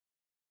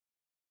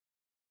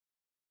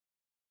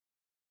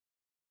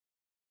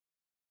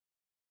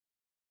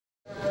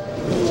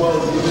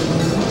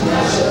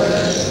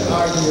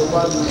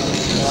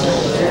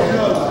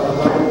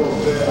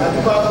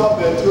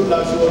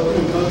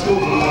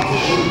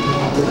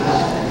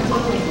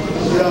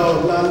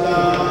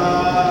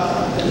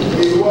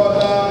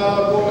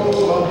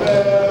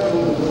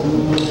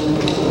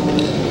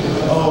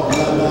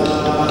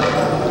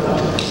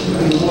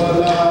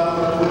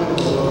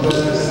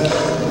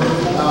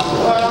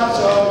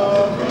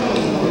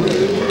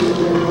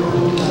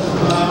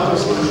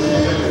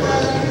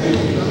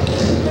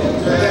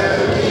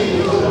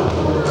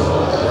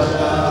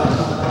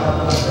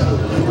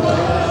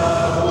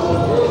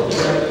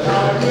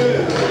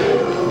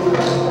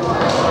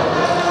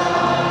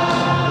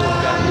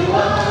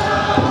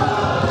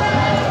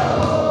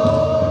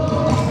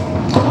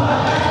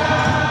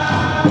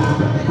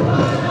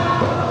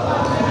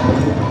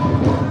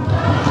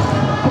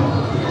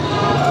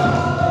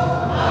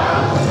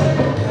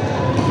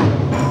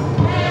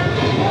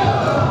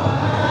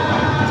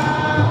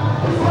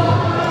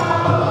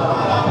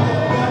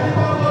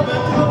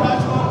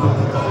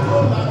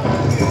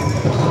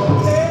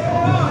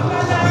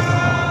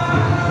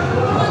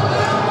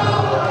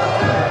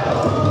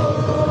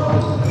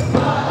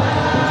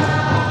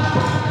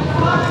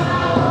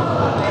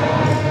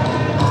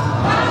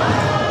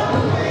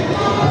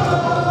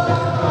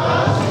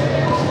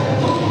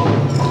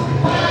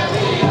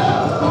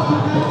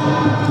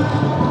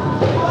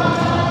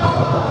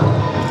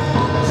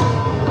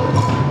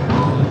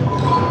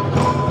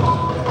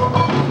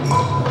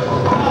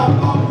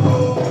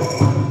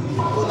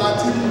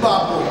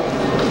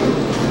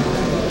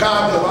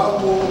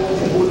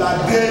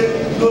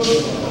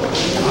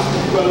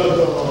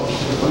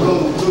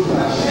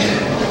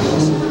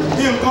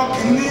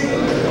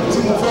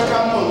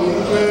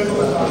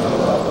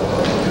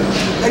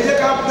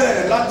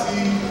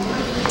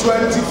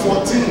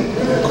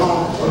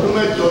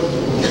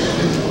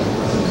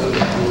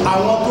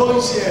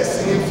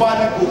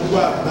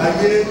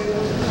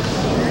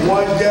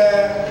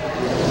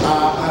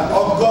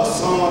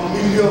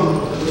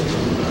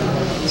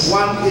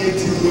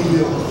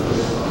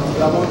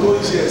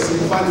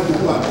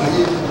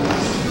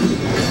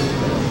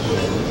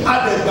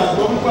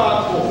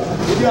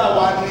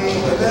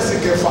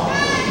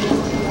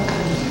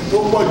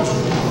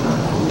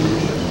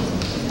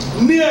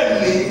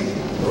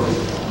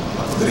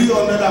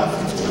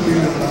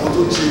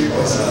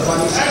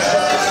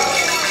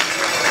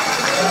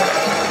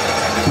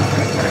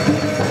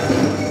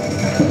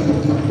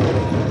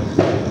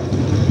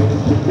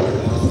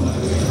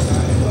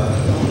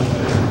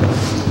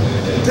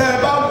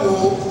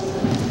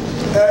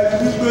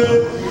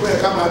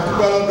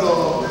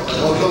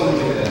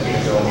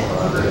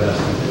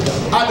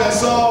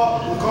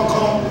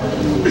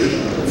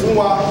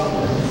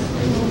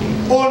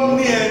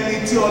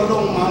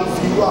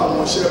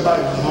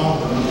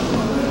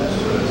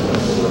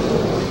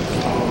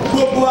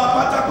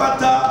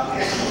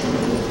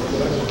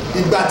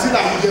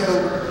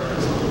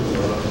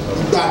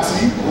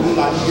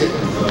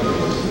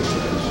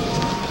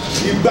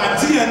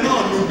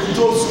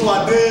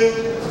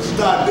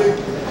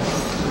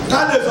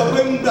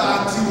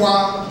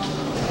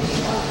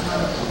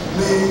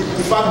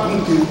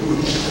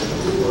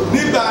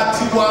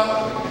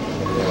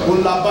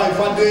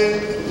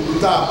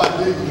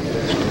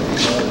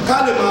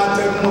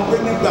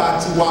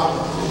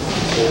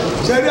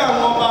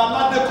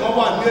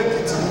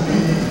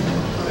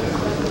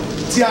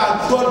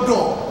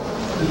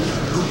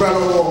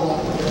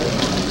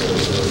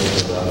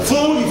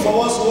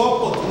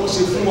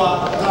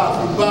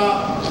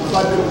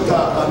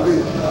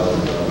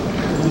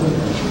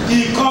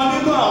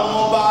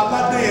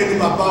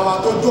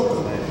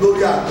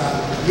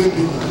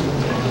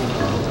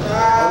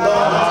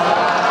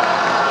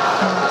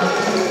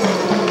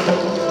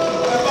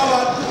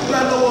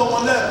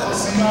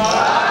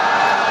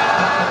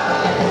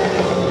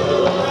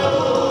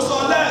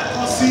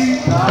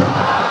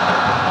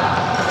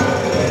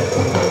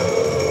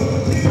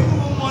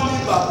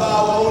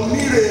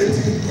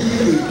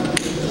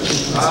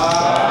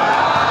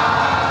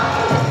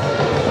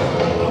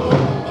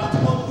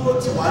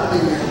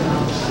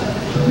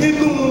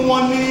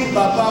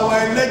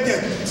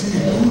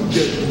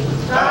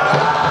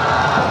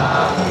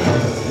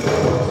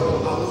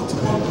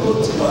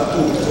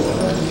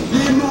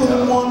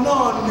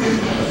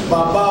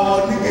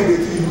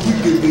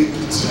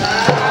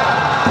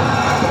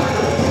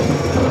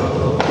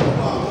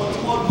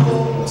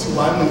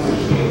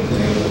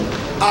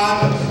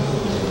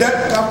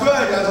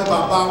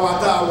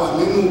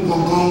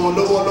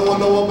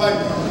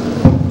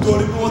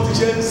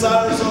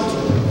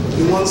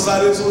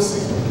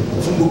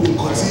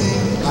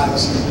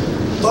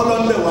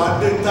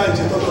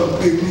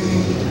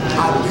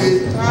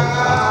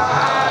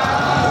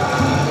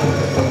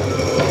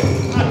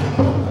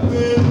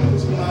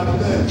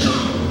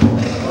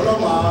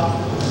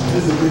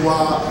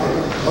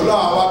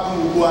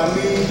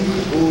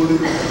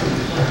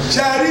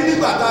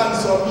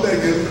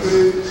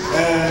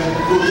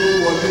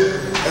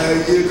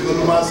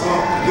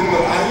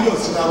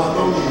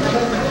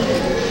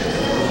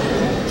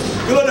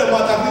kí ló dé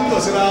mọ́ ta fi ń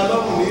jọ̀síra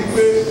lọ́rùn ní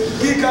pé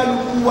kí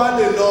kálukú wá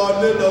lè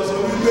lọ sọ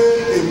wípé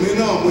èmi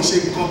náà mo ṣe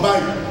nǹkan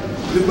báyìí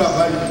nígbà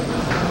báyìí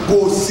kò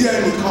sí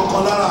ẹnì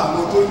kankan lára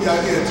àwọn tó ní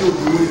ayé ẹ̀ tí ò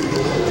dúró yìí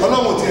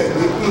ọlọ́run ti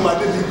ẹ̀gbẹ́ pín wa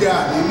débi gbé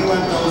àní ní 1000.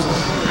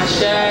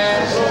 àṣẹ.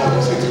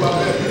 ọlọ́run ṣe ti wá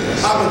bẹ́ẹ̀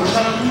àbẹ̀tí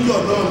kálukú yọ̀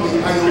náà ní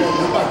ayẹwo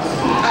ọ̀dọ́ bàjẹ́.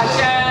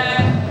 àṣẹ.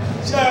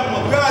 ṣé ẹ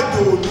mọ̀ pé àjò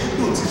òní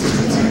dùn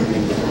títí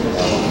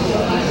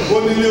ó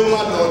nílé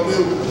wọn lọ lé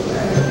o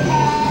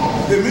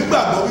èmi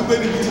gbàgbọ́ wípé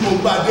níbi tí mo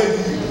gbà dé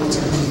yìí mo ti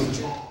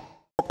gbìyànjú.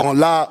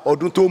 ọ̀kànlá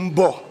ọdún tó ń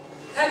bọ̀.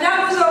 ẹ̀dá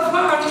mi sọ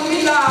fún ọdún mi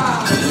là.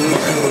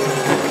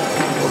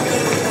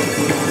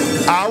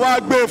 àwa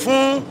gbé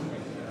fún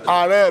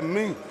ààrẹ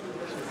mi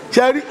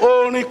ṣe rí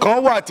orin kan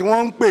wà tí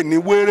wọ́n ń pè ní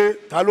wéré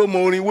ta ló mọ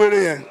orin wéré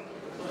yẹn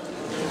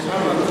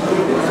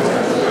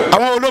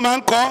àwọn wo ló máa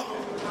ń kọ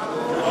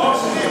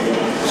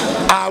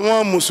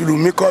àwọn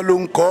mùsùlùmí kọ́ ló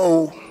ń kọ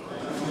o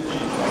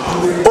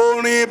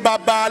orin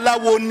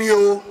babaláwo ni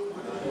o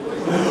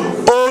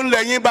òun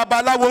lẹ́yìn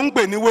babaláwo ń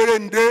pè ní wéré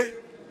ǹdé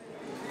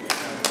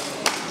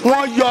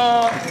wọ́n yọ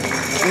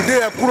ǹdé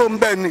ẹ̀ kúrò ń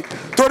bẹ̀ ni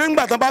torí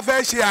ńgbà tán bá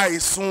fẹ́ ṣe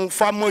àìsùn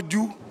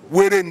fámọ́jú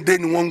wéré ǹdé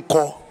ni wọ́n ń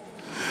kọ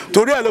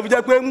torí ẹ̀ ló fi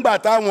jẹ́ pé ńgbà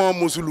táwọn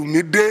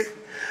mùsùlùmí dé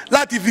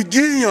láti fi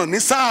jíyàn ní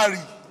sáàrì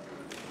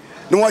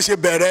ni wọ́n ṣe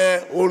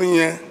bẹ̀rẹ̀ orin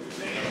yẹn.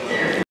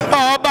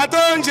 ọba tó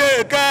ń ṣe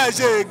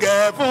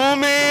kẹ́ṣẹ̀gẹ̀ fún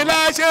mi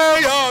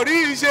láṣeyọrí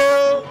ṣe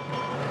o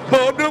mo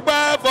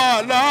dúpẹ́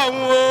fọlọ́run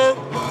o.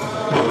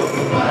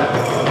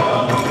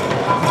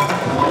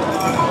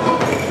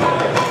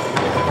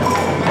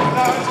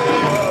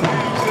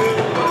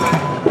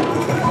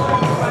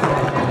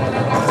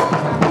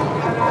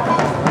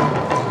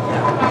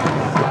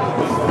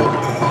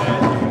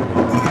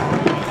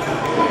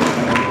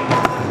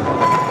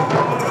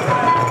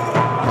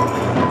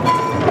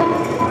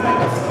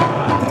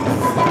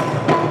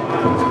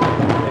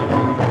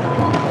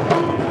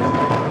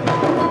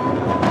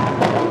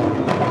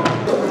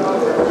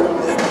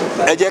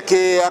 ẹ jẹ́ kí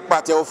a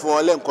pàtẹ́wọ́ fún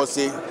wọn lẹ́ẹ̀kan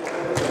sí.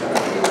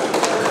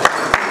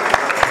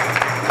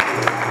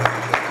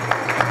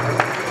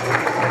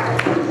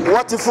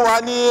 wọ́n ti fún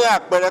wa ní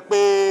àpẹẹrẹ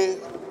pé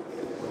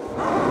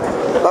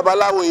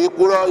babaláwo yìí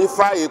purọ́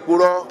ifá yìí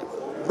purọ́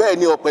bẹ́ẹ̀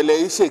ni ọ̀pẹ̀lẹ̀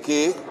yìí ṣèké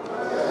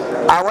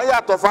àwọn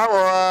yàtọ̀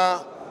fáwọn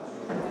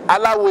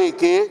aláwo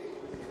èké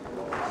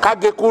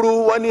kágekuru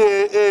wọ́n ní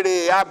èrè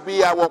àbí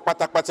àwọ̀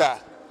pátápátá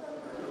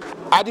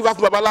adífá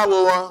fún babaláwo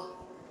wọn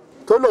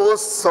tó lòun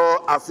sọ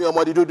àfihàn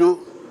ọmọdé dúdú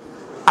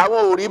àwọn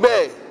ò rí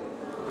bẹ́ẹ̀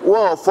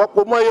wọ́n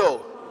fọ́pọ̀ mọ́yọ̀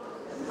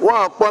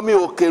wọ́n pọ́nmi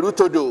òkèrú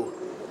todò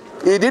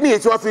ìdí nìyí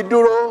tí wọ́n fi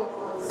dúró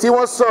tí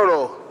wọ́n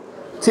sọ̀rọ̀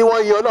tí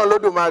wọ́n yin Ọlọ́run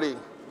Olódùmarè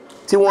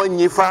tí wọ́n yin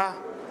Ifá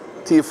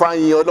tí Ifá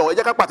yin Ọlọ́run ẹ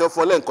jẹ́ ká pàtẹ́wọ́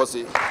fún ọ lẹ́ẹ̀kan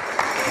sí.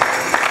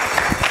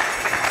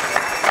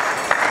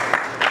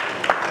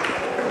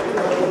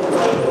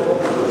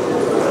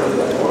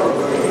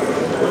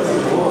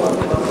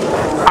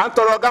 à ń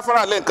tọrọ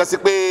gáfárà lẹ́ẹ̀kan sí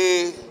pé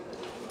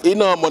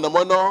iná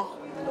mọ̀nàmọ́ná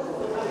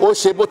ó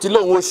ṣe bó ti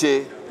lóun ó ṣe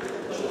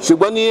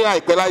ṣùgbọ́n ní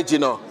àìpẹ́ láì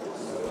jìnnà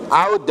a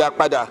ó dá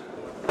padà.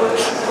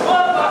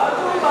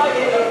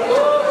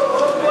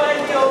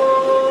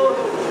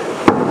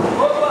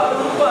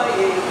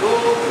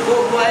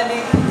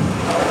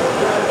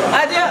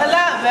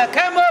 Adeola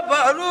mẹ̀kẹ́ mo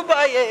bọ̀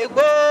rúbọ̀yè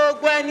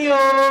gbogbo ẹni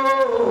o.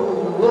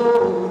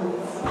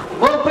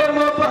 Mo pé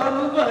mo bọ̀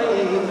rúbọ̀yè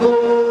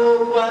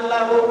gbogbo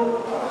aláwo.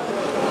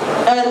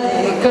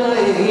 Ẹnìkan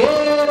èyí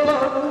bọ̀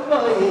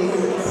rúbọ̀yè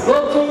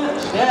gbogbo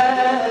àṣẹ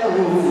o.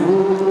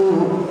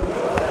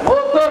 Mo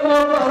pé mo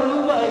bọ̀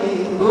rúbọ̀yè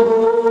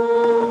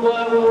gbogbo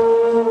awo.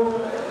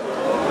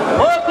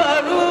 Mo bọ̀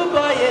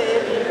rúbọ̀yè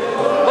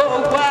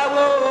gbogbo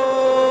awo.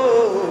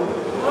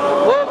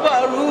 Mo bọ̀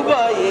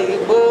rúbọ̀yè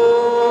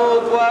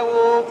gbogbo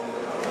awo.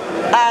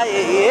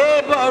 Ayẹyẹ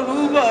bọ̀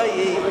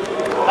rúbọ̀yè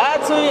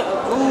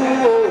àtúnyẹ̀kú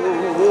o.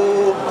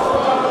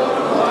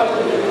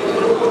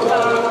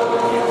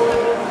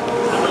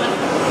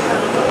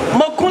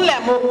 Mo kúnlẹ̀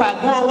mo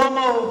pàgún ọwọ́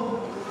mọ́ o.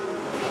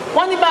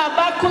 Wọ́n ní bá a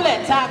bá kúnlẹ̀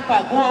tá a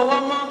pàgún ọwọ́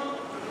mọ́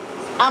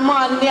a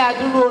máa ní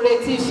adúrú oore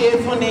tí í ṣe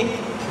fún ni.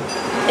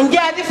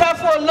 Ǹjẹ́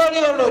adífáfó olórí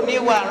orò ní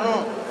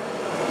wàrùn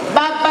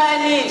bàbá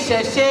ẹni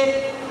ìṣẹ̀ṣe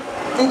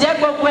ǹjẹ́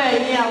gbogbo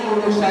ẹ̀yin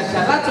àwòrán ṣàṣà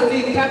látòrí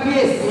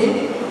kábíyèsí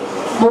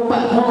mo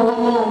pàgún ọwọ́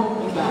mọ́ o.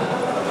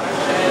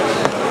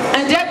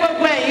 Ǹjẹ́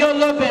gbogbo ẹ̀yin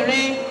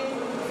olóbìnrin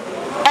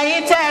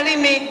ẹ̀yin tẹ́ ẹ rí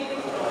mi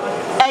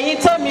ẹ̀yin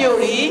tẹ́ mi ò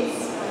rí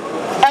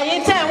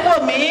ẹ̀yin tẹ́ ń wò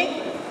mí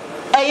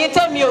ẹ̀yin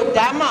tẹ́ mi ò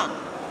dá mọ̀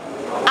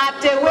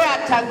àtẹ̀wé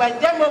àtàgbà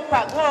ǹjẹ́ mo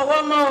pàgún ọwọ́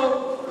mọ́ o.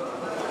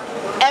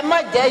 Ẹ má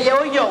jẹ́ yẹ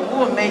ó yọ̀ wù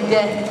mí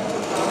jẹ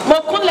mo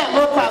kúnlẹ̀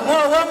mo pàgún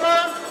ọwọ́ mọ́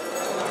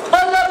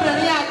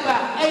olóbìnrin àgbà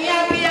ẹ̀yin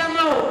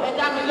abiyamọ o ẹ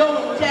dá mi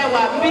lóhùn tẹ́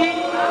wà bí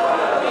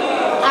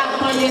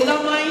àpọ̀nyè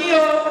lọ́mọ yín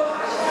o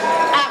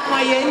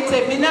àpọ̀nyè ń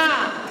tèmi náà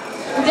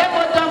ǹjẹ́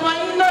mo dọmọ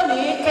yín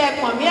lónìí kẹ́ ẹ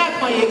pọ̀n mí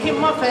àpọ̀nyè kí n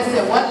mọ́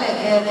fẹsẹ̀ wọlé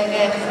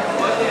gẹ́gẹ́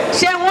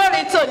ṣé wọ́n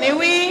rí tòní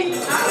wí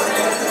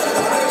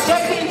ṣé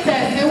kí n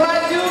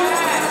tẹ̀síwájú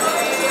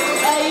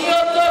ẹ̀yin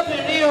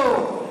olóbìnrin o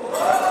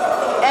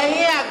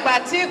ẹ̀yin àgbà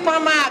tí pọ́n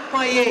máa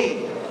pọ̀nyè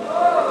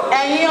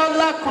ẹ̀yin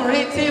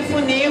ọlọ́kùnrin tí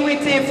fúnni wí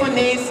tí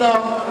fúnni sọ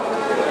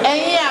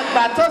ẹ̀yin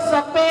àgbà tó sọ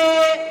pé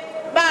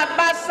bá a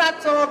bá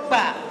sátọ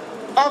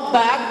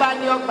ọgbà àgbà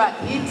ni ọgbà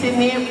kìí ti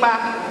ní pa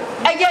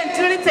ẹjẹ́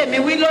nítorí tèmi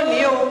wí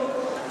lónìí o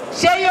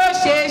ṣé yóò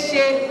ṣeé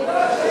ṣe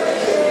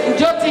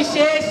ǹjọ́ ti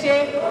ṣeé ṣe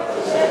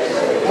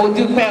mo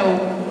dúpẹ́ o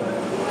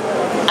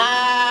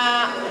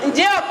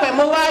ǹjẹ́ ọ̀pẹ̀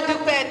mo wá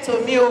dúpẹ́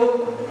tòmí o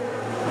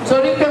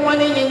torí pé wọ́n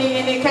ní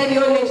yìnyínyìnyín kẹ́ni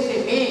ó lè ṣe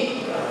mí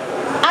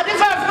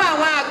adífá fún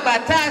àwọn àgbà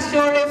tá a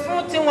ṣoore fún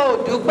tí wọn ò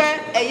dúpẹ́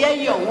ẹ̀yẹ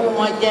yọ̀wọ́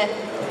wọn jẹ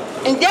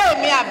ǹjẹ́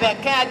èmi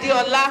Àbẹ̀kẹ́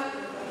Adéọlá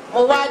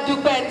mo wá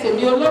dúpẹ́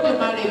tèmi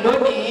Olódùmarè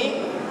lónìí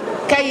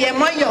kẹyẹ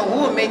mọ́yọ̀wú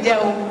mi jẹ́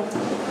o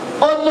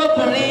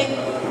olóbìnrin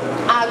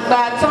àgbà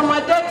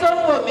àtọmọdé tó ń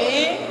wò mí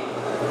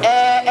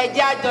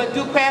ẹ̀jẹ̀ àjọ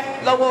dúpẹ́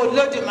lọ́wọ́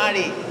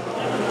Olódùmarè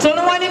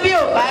torí wọ́n ní bí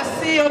ò bá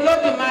sí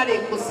Olódùmarè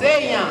kò sí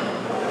èèyàn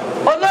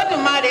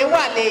Olódùmarè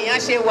wà lèèyàn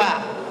ṣe wà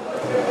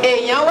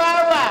èèyàn wá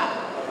wà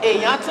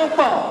èèyàn tún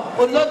pọ̀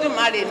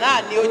Olódùmarè náà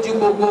ni ó ju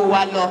gbogbo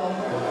wa lọ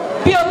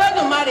bí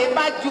Olódùmarè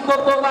bá ju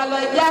gbogbo wa lọ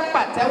ẹjẹ́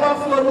àpàtẹ́wọ́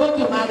fún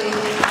Olódùmarè.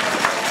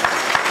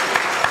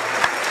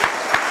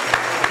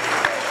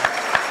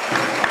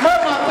 mo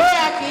mọ̀ pé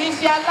a kì í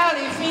ṣe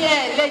alárìífín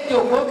ẹ̀ lè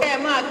jòkó kẹ́ ẹ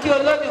máa kí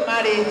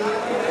Olódùmarè.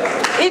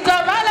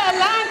 ìdọ̀bálẹ̀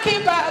là ń kí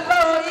bàbá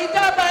o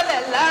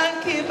ìdọ̀bálẹ̀ là ń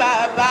kí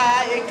bàbá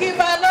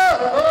èkìbá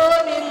lóòrò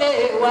nílé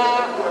wa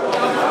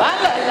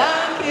ìdọ̀bálẹ̀ là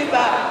ń kí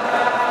bàbá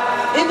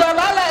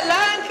ìdọ̀bálẹ̀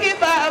là ń kí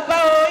bàbá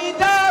o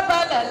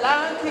ìdọ̀bálẹ̀ là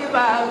ń kí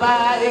bàbá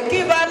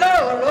èkìbá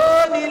lóòrò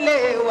nílé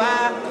wa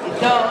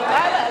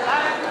ìdọ̀bálẹ̀ là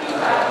ń kí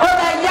bàbá. ó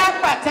lọ yá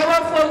pàtẹ́wọ́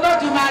fún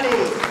Olódùmarè.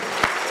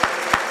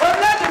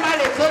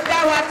 Olódùmarè tó dá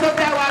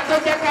wa tó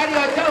jẹ́ kárí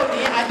ọjọ́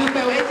òní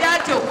àdúpẹ̀wé jẹ́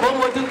àjòkó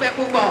mo dúpẹ́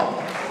púpọ̀.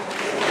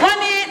 wọ́n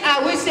ní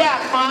àwíṣe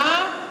àpọ́n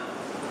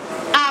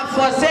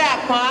àfọ̀ṣẹ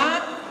àpọ́n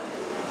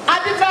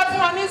adífá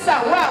fún wọn ní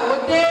Ṣàwó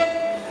Àwòdé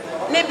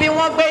níbi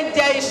wọ́n gbé ń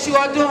jẹ iṣu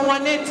ọdún wọn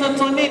ní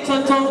tuntun ní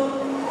tuntun.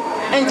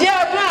 ǹjẹ́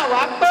ọdún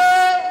àwa pé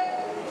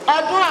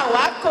ọdún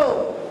àwa kò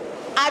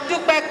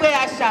adúpẹ́ pé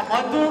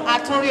aṣàmọ́dún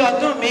àtúnrí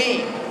ọdún míì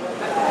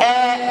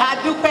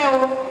adúpẹ́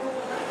o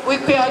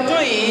wípé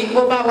ọdún yìí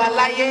ó bá wa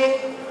láyé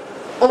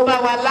ó bá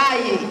wa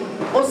láàyè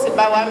ó sì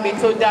bá wa níbi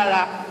tó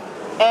dára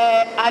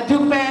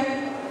adúpẹ́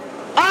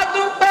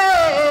ọdún pé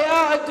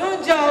ọdún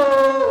jọ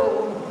o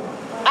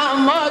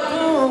àmọ́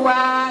ọdún wa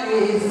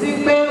èsì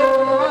pé o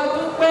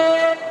ọdún pé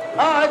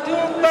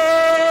ọdún pé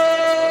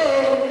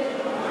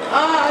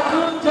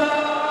ọdún jọ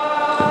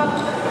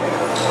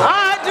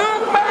ọdún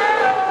pé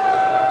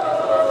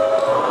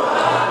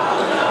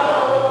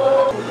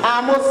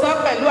àmọ́ sọ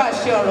pẹ̀lú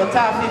àṣẹ ọ̀rọ̀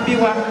tá a fi bí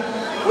wa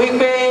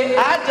wípé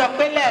àjọ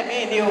pélé mi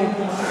ni o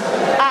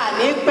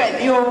àní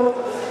pẹ̀lú o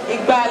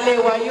ìgbà ilé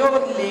wa yóò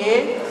lé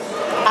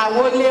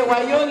àwọn ilé wa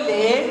yóò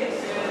lé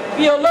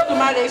bí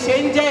Olódùmarè ṣe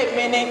ń jẹ́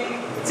èmi ni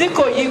tí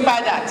kò yí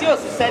padà tí ò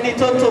sì sẹ́ni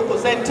tó tó kò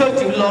sẹ́ni tó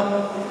jù lọ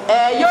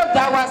yóò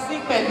dá wa sí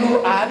pẹ̀lú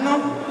àánú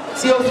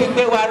tí ó fi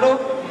gbé wa ró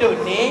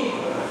dòní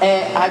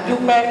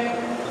àdúpẹ́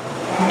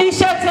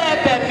iṣẹ́ tẹ́ ẹ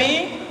bẹ̀ mí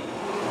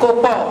kò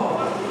pọ̀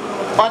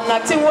ọ̀nà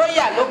tí wọ́n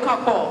yà ló kàn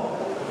pọ̀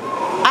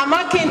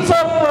àmọ́ kí n tó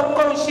mú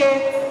okòó ṣe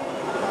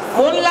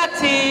mo ń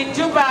láti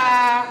júbà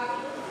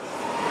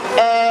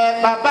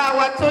bàbá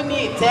wa tó ní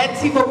ìtẹ́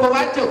tí gbogbo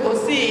wa jókòó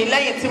sí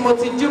lẹ́yìn tí mo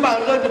ti júbà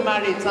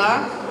Olódùmarè tán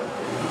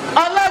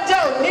ọlọ́jọ́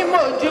òní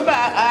mò ń júbà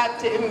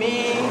àtẹ̀mí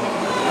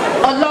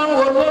Ọlọ́run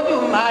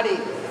Olódùmarè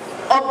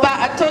ọba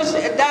tó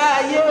ṣẹ̀dá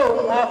ayé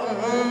òun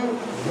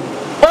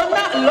òun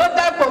náà ló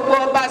dá gbogbo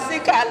ọba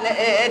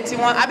síkàlẹ̀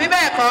tiwọn àbí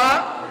bẹ́ẹ̀ kọ́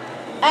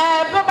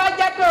bó bá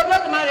jẹ́ pé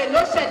Olódùmarè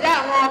ló ṣẹ̀dá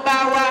àwọn ọba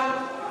wa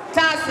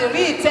tá a sì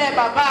rí ìtẹ́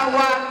bàbá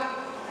wa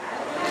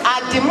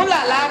àdìmúlà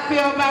lápẹ́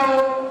ọba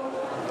o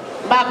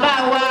bàbá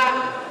wa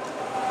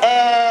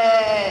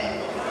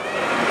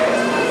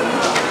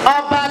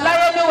ọba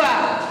aláyélúwà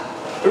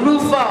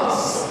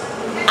Rufus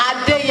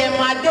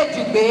Adéyẹmọ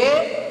Adéjùgbé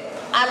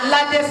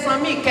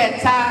Aládésanmí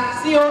kẹta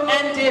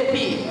CONJP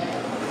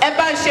ẹ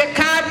bá ń ṣe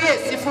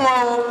kábíyèsí fún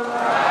wọn o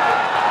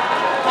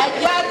ẹ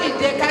jẹ́ á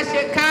dìde ká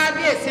ṣe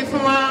kábíyèsí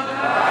fún wọn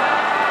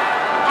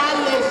a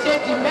lè ṣe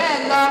jù bẹ́ẹ̀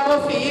lọ ó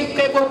fi yí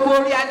pé gbogbo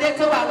orí adé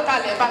tó wà ń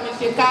kalẹ̀ bá mi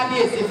ṣe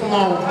kábíyèsí fún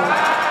wọn o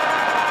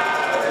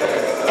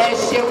ẹ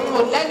ṣeun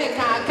o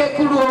lẹ́nìkan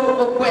akékúrú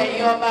gbogbo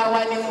ẹ̀yin ọba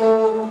wa ni mo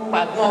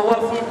pàgọ́ ọwọ́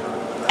fún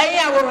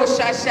ẹ̀yin àwòrán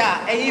ṣàṣà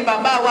ẹ̀yin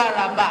bàbá wa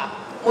àràbà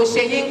mo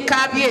ṣe yín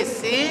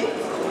kábíyèsí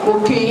mo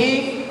kì í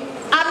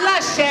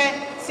aláṣẹ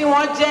tí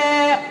wọ́n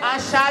jẹ́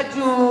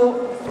aṣáájú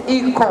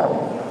ikọ̀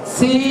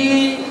tí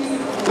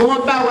wọ́n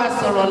bá wa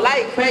sọ̀rọ̀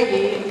láìpẹ́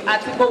yìí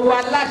àti gbogbo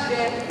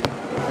aláṣẹ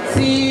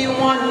tí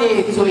wọ́n ní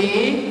ètò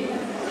yìí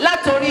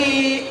látòrí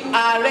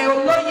ààrẹ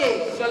olóyè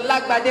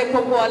Ṣọlágbadé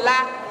Pópóọlá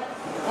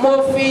mo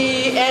fi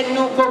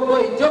ẹnu gbogbo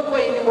ìjókòó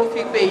yìí ni mo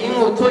fi pè yín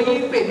o tó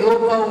yín pè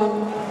lóbọ o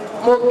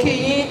mo kí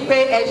yín pé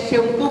ẹ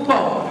ṣeun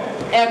púpọ̀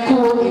ẹ kú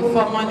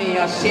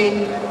ìfọmọnìyàn ṣe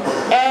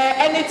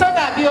ẹni tó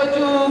dàbí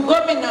ojú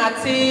gómìnà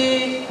àti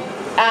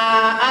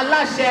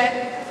aláṣẹ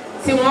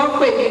tí wọ́n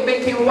pè mí pé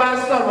kí n wá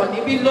sọ̀rọ̀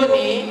níbí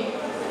lónìí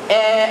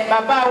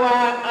bàbá wa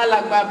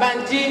alàgbà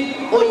Banji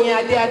Oyin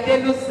Adé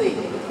Adélùsì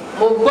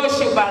mo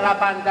gbóṣù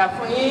bàràbàǹdà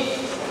fún yín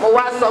mo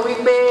wá sọ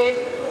wípé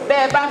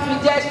bẹ́ẹ̀ bá fi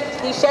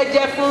iṣẹ́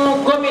jẹ́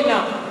fún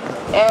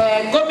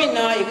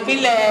gómìnà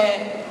ìpínlẹ̀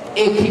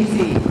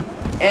Èkìtì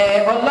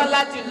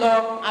ọlọ́lá jùlọ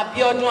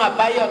Abíọ́dún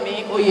Àbáyọ̀mí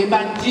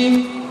Oyèbánjí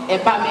ẹ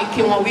bá mi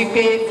kí wọn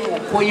wípé mo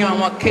kó yan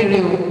wọn kéré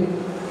o.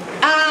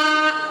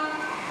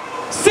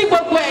 Sí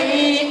gbogbo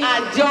ẹ̀yin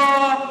àjọ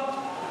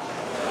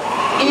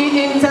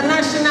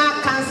International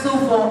Council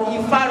for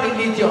Ifa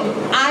Religion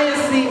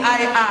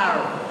ICIR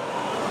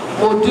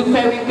mo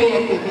dúpẹ́ wípé ẹ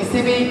pè mí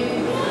síbí.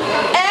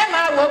 Ẹ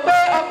máa wò pé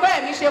ọpẹ́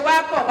mi ṣe wá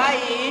pọ̀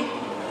báyìí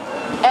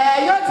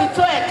yóò ti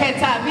tó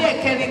ẹ̀kẹta àbí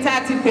ẹ̀kẹrin tá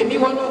a ti pè mí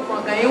wọnú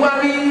gbọ̀ngàn yìí wá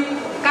rí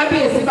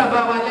kábíyèsí bàbá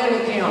wa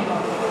lẹ́rìndínlẹ̀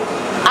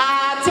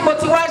tí mo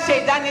ti wá ṣe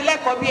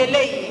ìdánilẹ́kọ̀ọ́ bí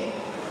eléyìí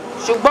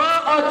ṣùgbọ́n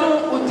ọdún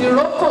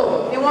Ùdìrókò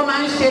ni wọ́n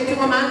máa ń ṣe tí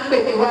wọ́n máa ń pè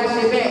mí wá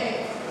ṣe bẹ́ẹ̀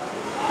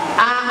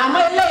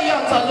àmọ́ eléyìí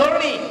ọ̀tọ̀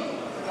lórí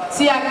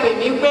tí a pè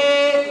mí pé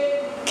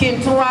kí n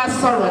tún wá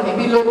sọ̀rọ̀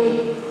níbí lónìí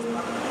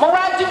mo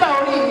wá júbà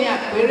orí mi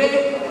àpérè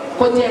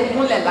kó jẹ́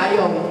ìkúnlẹ̀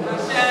láyọ̀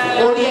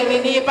orí ẹni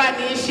ní bá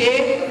ní í ṣe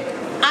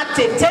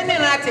àtètè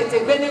nínú àtètè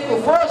gbé ní kò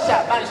fóòṣà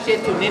bá ń ṣe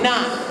tòní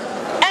náà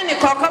ẹnì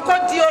kọ̀ọ̀kan kó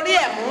di orí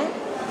ẹ̀ mú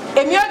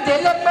èmi ò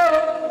délé pé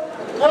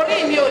orí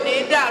mi ò ní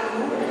dàrú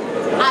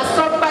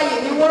àsọgbáyé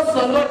ni wọ́n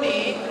sọ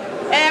lónìí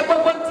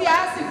gbogbo tí a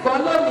sì gbọ́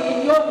lónìí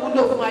yóò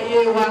wúlò fún ayé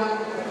wa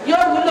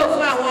yóò wúlò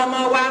fún àwọn ọmọ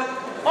wa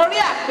orí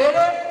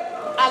àpérè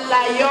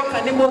àlàyé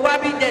ọkàn ni mo wá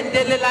bí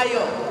dẹ̀ndélé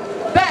láyọ̀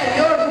bẹ́ẹ̀ ni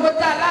ó rí wọ́n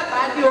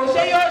alábàádé o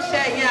ṣé yóò ṣe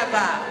ẹ̀yin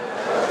àbá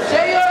ṣé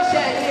yóò ṣe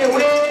ẹ̀yin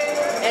ìwé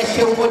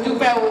ẹ̀ṣẹ̀ mo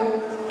dúpẹ́ o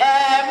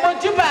mo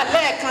júbà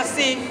lẹ́ẹ̀kan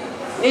sí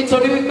i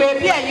nítorí wípé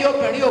bí ẹ̀yin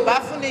obìnrin ò bá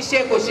fún ní ṣe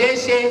kò ṣeé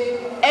ṣe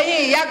ẹ̀yin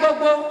ìyá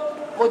gbogbo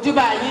mo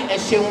júbà yín ẹ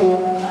ṣeun o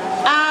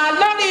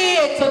lórí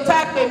ètò tá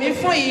a pè mí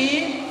fún yìí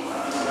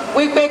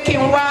wípé kí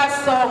n wá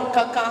sọ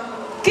nǹkan kan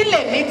kí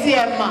lèmi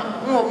tiẹ̀ mọ̀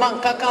n ò mọ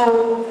nǹkan kan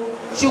o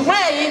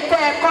ṣùgbọ́n ẹ̀yin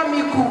tẹ́ ẹ kọ́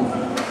mi kù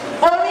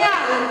orí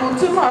àrùnkù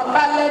tí mo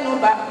bá lẹ́nu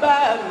bàbá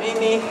mi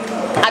ni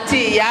àti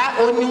ìyá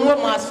òní wọn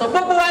máa sọ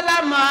gbogbo wa la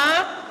mọ̀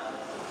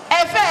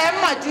ẹ fẹ́ ẹ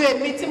mọ̀ ju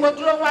èmi tí mo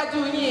dúró wájú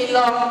yín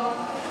lọ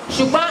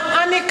ṣùgbọ́n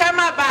a ní ká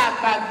má bàa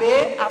gbàgbé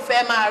àfẹ́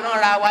máa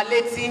ránra wa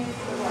létí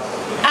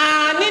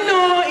nínú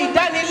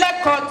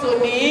ìdánilẹ́kọ̀ọ́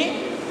tòní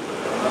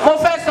mo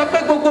fẹ́ sọ pé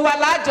gbogbo wa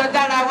láàjọ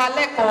dára wa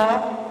lẹ́kọ̀ọ́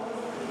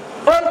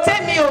ohun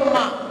tẹ́mi ò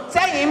mọ̀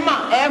tẹ́yìn mọ̀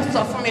ẹ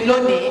sọ fún mi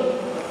lónìí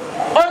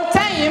ohun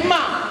tẹ́yìn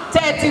mọ̀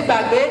tẹ́ ẹ ti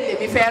gbàgbé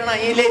lèmi fẹ́ rán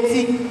yín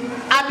létí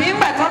àbí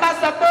ńgbà tí wọ́n bá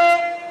sọ pé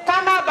ká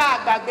má bàa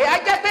gbàgbé á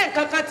jẹ́ pé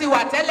nǹkan kan ti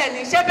wà tẹ́lẹ̀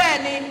ní ṣé bẹ́ẹ̀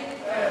ni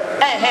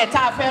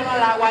tá a fẹ́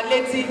ránra wa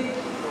létí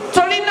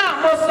torí náà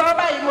mo sọ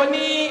báyìí mo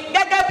ní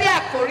gẹ́gẹ́ bí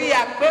àkòrí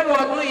àpérò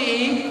ọdún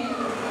yìí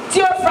tí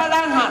ó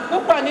farahàn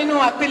púpọ̀ nínú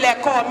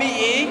àpilẹ̀kọ mi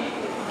yìí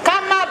ká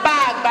má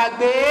bàa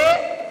gbàgbé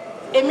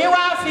èmi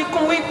wá fi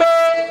kún wípé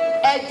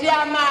ẹ jẹ́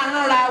a máa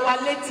ránra wa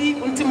létí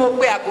tí mo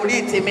pe àkòrí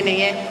tèmi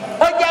nìyẹn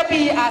ó jẹ́ bí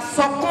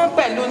àsọkún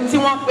pẹ̀lú tí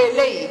wọ́n pe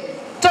léyìí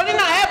torí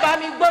náà ẹ bá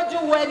mi gbójú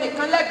wo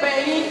ẹnìkan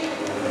lẹ́gbẹ̀ẹ́ yín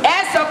ẹ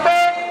sọ pé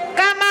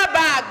ká má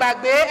bàa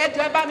gbàgbé ẹ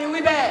jọ̀ọ́ ẹ bá mi wí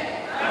bẹ́ẹ̀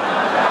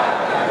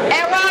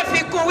ẹ wá fi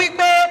kún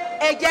wípé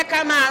ẹ jẹ́ ká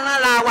máa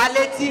ránra wa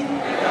létí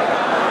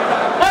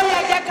ó yẹ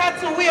ẹ jẹ́ ká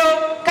tún wí o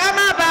ká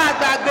má bàa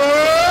gbàgbé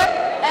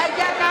ẹ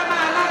jẹ́ ká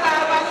máa ránra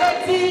wa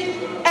létí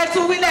ẹ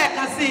tún wí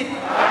lẹ́ẹ̀kan sí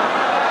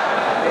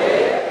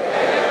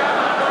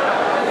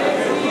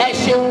ẹ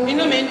ṣeun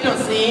inú mi ń dùn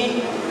sí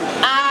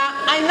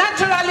I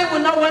naturally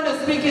would not want to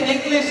speak in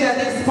English at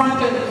this point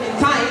in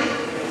time,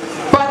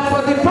 but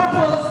for the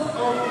purpose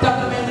of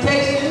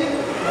documentation,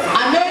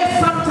 I may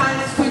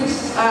sometimes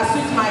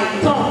switch my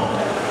tongue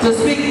to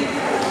speak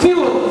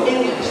few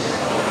English.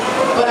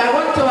 But I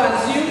want to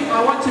assume, I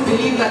want to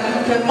believe that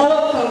you can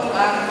all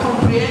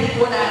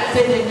comprehend what I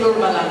said in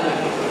Yoruba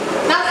language.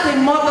 That's the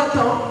mother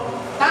tongue,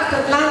 that's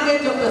the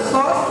language of the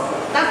source,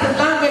 that's the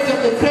language of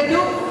the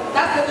cradle,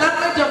 that's the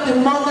language of the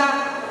mother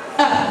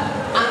earth.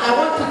 And I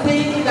want to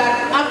think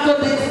that after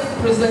this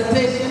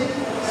presentation,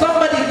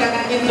 somebody can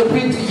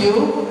interpret to you.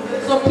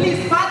 So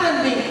please pardon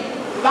me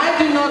if I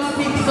do not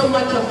speak so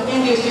much of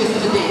English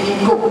today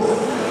in course.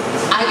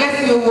 I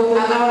guess you will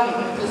allow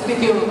me to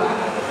speak Yoruba.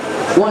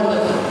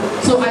 Wonderful.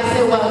 So I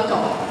say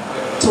welcome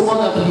to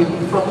all of you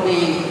from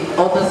the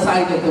other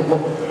side of the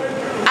world.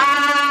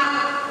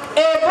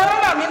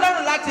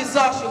 Láti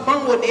sọ ṣùgbọ́n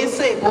wò ní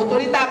sọ èbó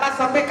torí tá a bá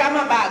sọ pé ká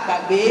má bàa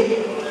gbàgbé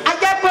a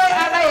jẹ́ pé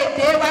ara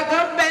èdè wa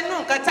gan bẹ́ẹ̀ nù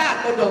nǹkan tá a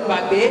gbọdọ̀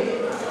gbàgbé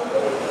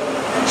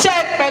ṣe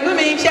pẹ̀lú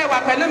mi ṣe wà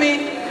pẹ̀lú mi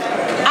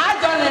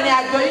àjọ rìnrìn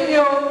àjò yìí ni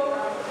o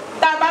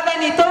tá a bá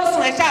lẹ́ni tó ń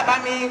sùn ẹ̀ ṣàbá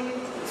mi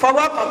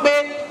fọwọ́ kàn pé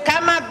ká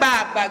má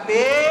bàa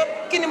gbàgbé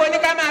kí ni mo ní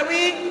ká máa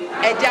wí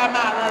ẹ̀jẹ̀ a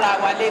máa ránra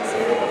wa létí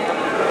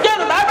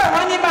Yorùbá bẹ̀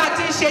wọ́n ní bá a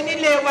ti ṣe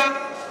nílé wa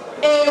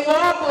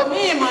èèwọ̀ bòmí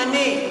ìmọ̀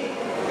ni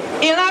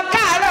ìran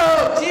káàárọ̀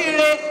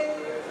oòjíire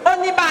ó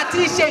ní bá a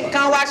ti ṣe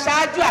nǹkan wa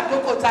ṣáájú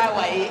àkókò tá a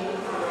wà yìí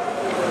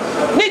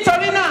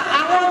nítorí náà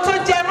àwọn tó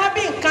jẹ mọ́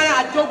bí nǹkan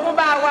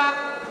àjogúnbá wa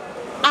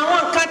àwọn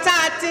nǹkan tá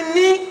a ti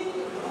ní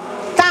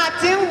tá a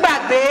ti ń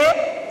gbàgbé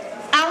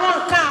àwọn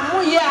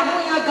iye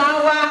àmúyangàn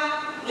wa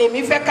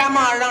lèmi fẹ́ ká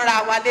máa ránra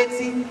wa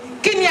létí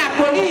kí ni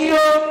àkòrí yìí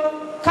o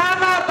ká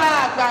má ba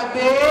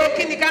àgbàgbé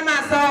kí ni ká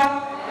máa sọ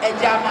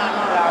ẹ̀jẹ̀ á máa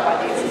ránra wa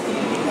létí.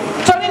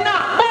 torí náà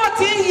bó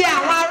ti ń yẹ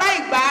àwọn ará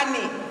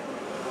ìgbàanì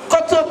kó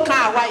tó kan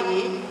àwa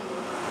yìí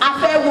a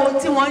fẹ́ wo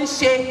tí wọ́n ń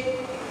ṣe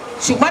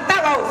ṣùgbọ́n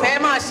táwa ò fẹ́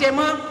máa ṣe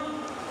mọ́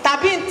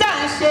tàbí tá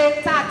à ń ṣe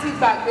tá a ti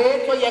gbàgbé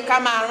tó yẹ ká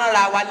máa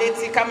ránra wa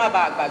létí ká má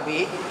ba àgbàgbé.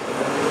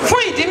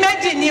 fún ìdí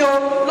méjì ni o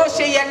ló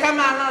ṣe yẹ ká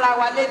máa ránra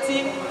wa létí.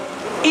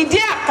 ìdí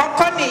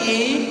àkọ́kọ́ nìyí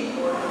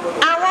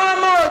àwọn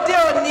ọmọ òde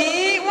òní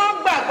wọ́n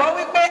gbàgbọ́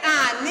wípé a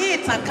ní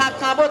ìtàn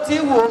kankan bó ti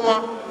wù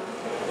wọn.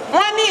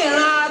 wọ́n ní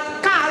ìran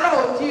káàárọ̀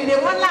òjíire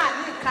wọ́n là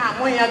ní ìka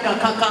àmúyangàn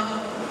kankan.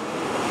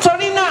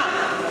 torí náà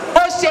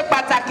ó ṣe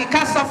pàtàkì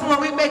ká sọ fún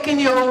wọn wípé kí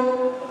ni o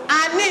a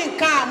ní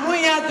nǹkan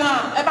àmúyangàn.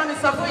 ẹ bá mi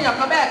sọ fún èèyàn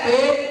kan bẹ́ẹ̀ pé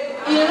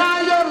ìran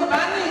Yorùbá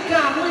ní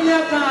nǹkan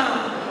àmúyangàn.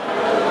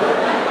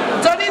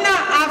 torí náà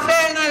a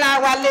fẹ́ ránra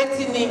wa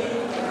létí ni.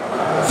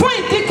 fún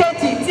ìdí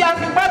kejì tí a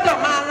fi gbọ́dọ̀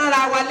máa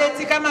ránra wa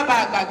létí ká má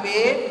bàa gbàgbé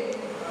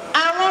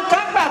àwọn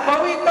kan gbàgbọ́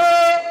wípé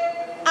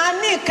a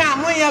ní nǹkan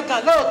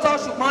àmúyangàn lóòótọ́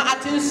ṣùgbọ́n a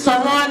ti ń sọ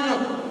wọ́n nù.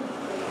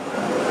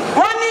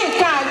 wọ́n ní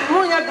nǹkan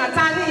àmúyangàn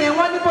tá a níyẹn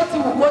wọ́n ní bó ti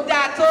wù kó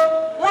dáa tó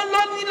wọ́n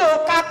ló nílò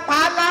ká pa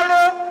á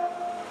láró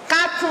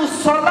ká tún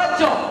sọ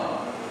lọ́jọ́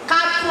ká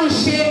tún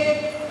ṣe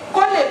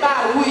kó lè bá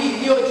a wù yìí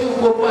ní ojú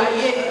gbogbo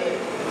ayé.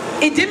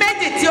 ìdí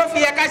méjì tí ó fi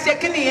yẹ ká ṣe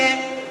kí nìyẹn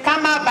ká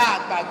má bàa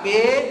gbàgbé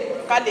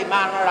ká lè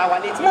máa ránra wa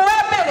létí. mo wá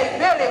béèrè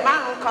ìbéèrè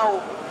márùn kan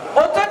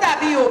o tó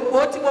dàbí òpó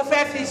tí mo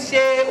fẹ́ fi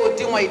ṣe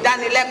òdiwọ̀n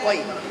ìdánilẹ́kọ̀ọ́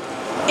yìí.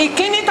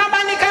 ìkíní tó bá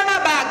ní ká má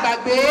bàa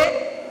gbàgbé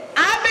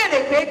á béèrè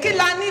pé kí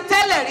la ní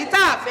tẹ́lẹ̀ rí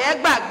tá a fẹ́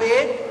gbàgbé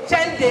ṣe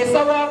ń dè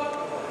sọ́wọ́.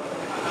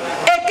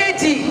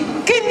 èkejì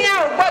kí ni a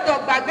ò gbọ́dọ̀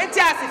gbàgbé tí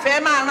a sì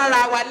fẹ́ máa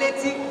ránra wa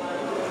létí.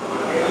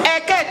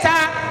 ẹ̀kẹta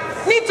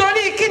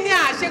nítorí kí ni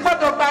a ṣe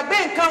gbọ́dọ̀ gbàgbé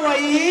nǹkan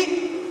wọ̀nyí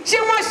ṣé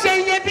wọ́n ṣe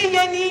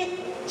iyebíye ni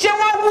ṣé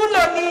wọ́n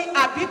wúlò ni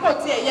àbí kò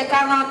tiẹ̀ yẹ ká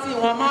rántí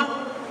wọn mọ́.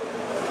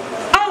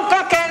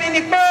 nǹkan kẹrin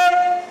ni pé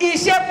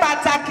iṣẹ́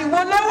pàtàkì wo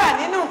ló wà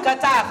nínú nǹkan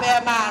tá a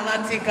fẹ́ máa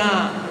rántí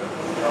gan-an.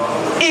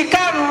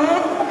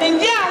 ìkarùn-ún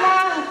ǹjẹ́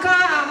àwọn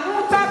nǹkan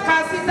àmútọ́ka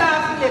sí tá a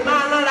fi lè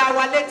máa ránra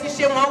wa létí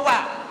ṣé wọ́n wà.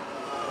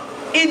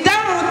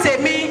 ìdáhùn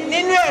tèmi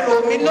nínú èrò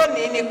mi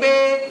lónìí ni pé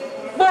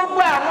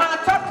gbogbo àwọn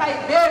atọ́ka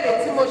ìbéèrè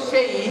tí mo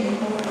ṣe yìí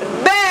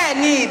bẹ́ẹ̀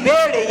ni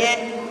ìbéèrè yẹn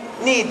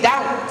ni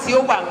ìdáhùn tí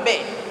ó wà ń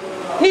bẹ̀.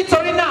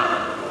 nítorí náà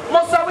mo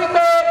sọ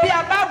wípé bí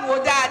a bá wò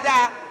ó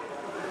dáadáa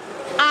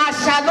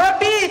àṣà ló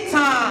bí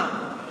ìtàn.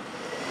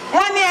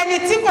 wọ́n ní ẹni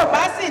tí kò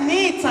bá sì ní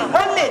ìtàn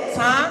ó lè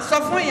tán sọ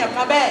fún èèyàn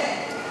kan bẹ́ẹ̀.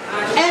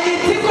 ẹni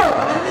tí kò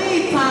bá ní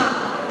ìtàn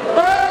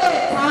ó lè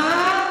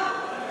tán.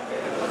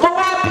 mo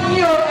wá bí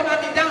yín o ẹ bá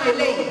mi dáhùn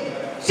eléyìí.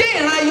 ṣé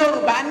ìran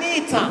Yorùbá ní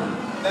ìtàn?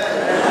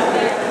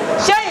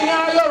 ṣé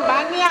ìran Yorùbá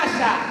ní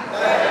àṣà?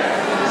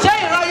 ṣé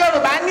ìran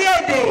Yorùbá ní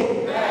èdè?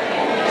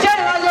 ṣé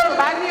ìran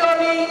Yorùbá ní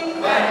orin?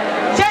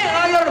 ṣé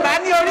ìran Yorùbá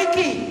ní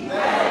oríkì?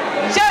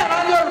 ṣé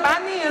ìran Yorùbá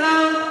ní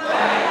ìran?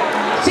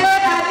 ṣé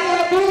a ní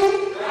ẹbí?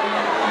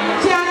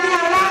 ṣé a ní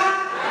ará?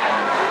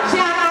 ṣé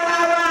a ní ara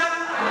wa?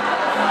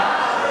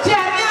 ṣé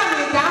a ní àmì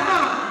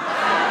ìdámọ̀?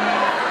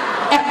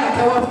 ẹ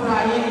pàtẹ́wọ́ fúnra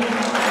yín.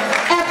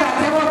 ẹ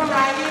pàtẹ́wọ́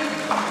fúnra yín.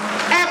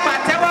 ẹ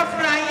pàtẹ́wọ́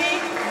fúnra yín.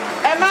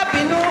 ẹ má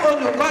bínú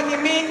olùkọ́ ni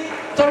mí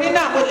torí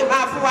náà mo lè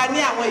máa fún wa ní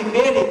àwọn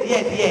ìbéèrè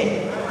díẹ̀díẹ̀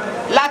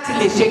láti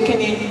lè ṣe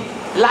kíni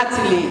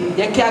láti lè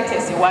jẹ́ kí a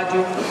tẹ̀síwájú.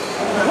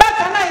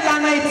 bákan náà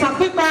ìlànà ìtàn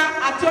pípa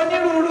àti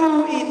onírúurú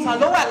ìtàn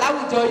ló wà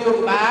láwùjọ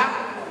Yorùbá.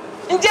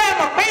 ǹjẹ́ ẹ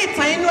mọ̀ pé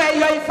ìtàn inú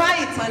ẹyọ Ifá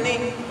ìtàn ni?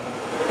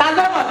 ta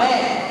ló mọ̀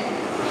bẹ́ẹ̀?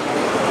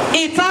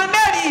 ìtàn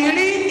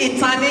mẹ́rìírí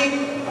ìtàn ni.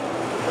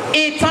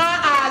 ìtàn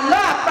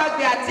àlọ́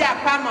àpagbè àti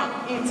àpamọ̀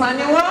ìtàn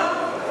ni wọ́n.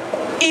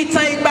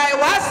 ìtàn ìgbà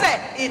ìwáṣẹ̀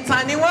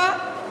ìtàn ni wọ́n.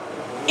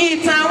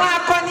 ìtàn àwọn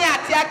akọni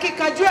àti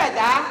akíkanjú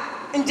ẹ̀dá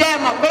ǹjẹ́ ẹ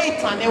mọ̀ pé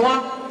ìtàn ni wọ́n.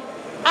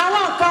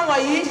 àwọn nǹkan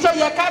wọ̀nyí ṣó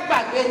yẹ ká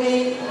gbàgbé ni?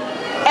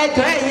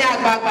 ẹjọ́ ẹ̀yin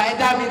àgbààgbà ẹ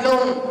dá mi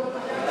lóhùn.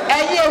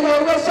 ẹ̀yin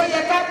èwe ṣó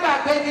yẹ ká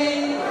gbàgbé ni?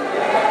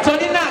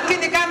 torí náà kí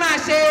ni ká máa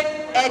ṣe?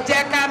 ẹ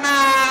jẹ́ ká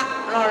máa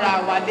ránra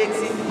wa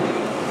létí.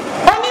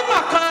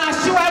 onímọ̀ kan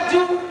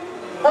aṣíwájú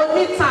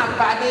onítàn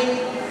àgbà ni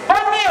ó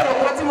ní èrò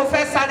kan tí mo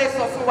fẹ́ sáré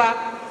sọ fún wa.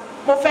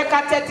 mo fẹ́ ká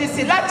tẹ́tí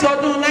sí láti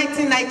ọdún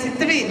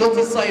 1993 ló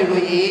fi sọ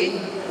ìròyìn.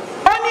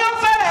 ó ní ó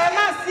fẹ́rẹ̀ẹ́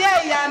má sí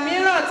ẹ̀yà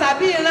mìíràn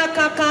tàbí ìran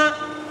kankan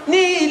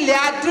ní ilẹ̀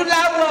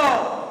adúláwọ̀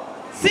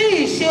tí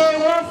ìṣe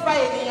wọn fa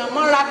ènìyàn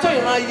mọ́ra tó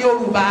ìran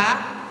Yorùbá.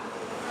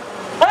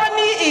 ó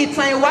ní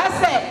ìtàn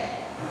ìwáṣẹ̀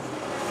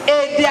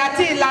èdè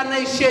àti ìlànà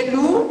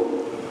ìṣèlú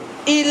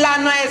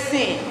ìlànà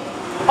ẹ̀sìn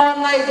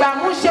ọ̀nà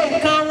ìgbàmúṣe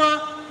nǹkan wọn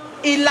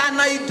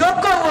ìlànà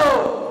ìdókòwò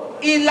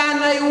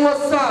ìlànà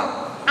ìwòsàn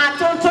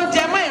àti ohun tó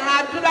jẹ mọ́ ìran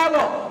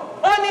adúláwọ̀.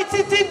 ó ní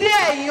títí dé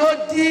ẹ̀yìn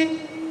odi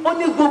ó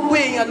ní gbogbo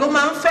èèyàn ló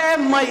máa ń fẹ́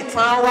mọ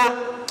ìtàn wa.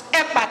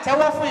 ẹ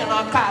pàtẹ́wọ́ fún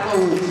ìran Káàárọ̀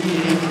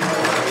Oòjíire.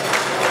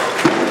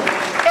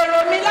 èrò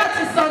mi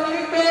láti sọ ni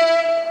wípé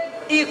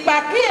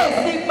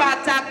ìpàkíyèsí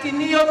pàtàkì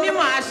ni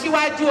onímọ̀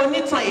aṣíwájú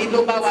onítàn yìí ló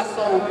bá wa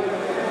sọ o.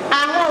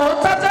 àwọn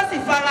òótọ́ tó sì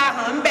fara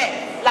hàn ń bẹ̀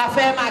la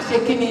fẹ́ máa ṣe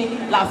kí ni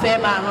la fẹ́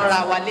máa ránra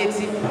wa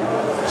létí.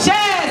 ṣé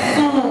ẹ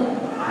sùn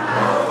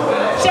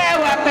ṣé ẹ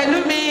wà pẹ̀lú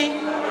mi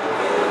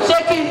ṣé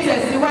kí n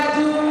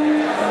tẹ̀síwájú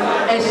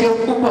ẹ ṣeun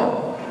púpọ̀.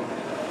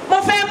 mo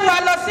fẹ́ mú wa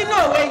lọ sínú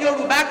òwe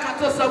Yorùbá kan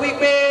tó sọ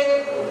wípé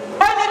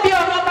ó ní bí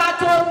ọmọ bá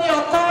tó ní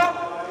ọkọ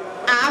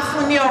àá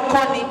fún ní ọkọ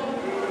ni.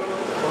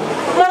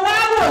 mo wá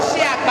wò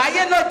ṣe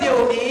àgbáyé lóde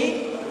òní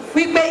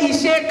wípé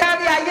ìṣe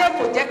kárí ayé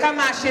kò jẹ́ ká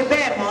máa ṣe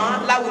bẹ́ẹ̀ mọ́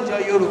láwùjọ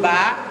Yorùbá.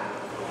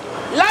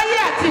 láyé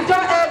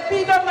àtijọ́ ẹbí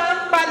ló máa ń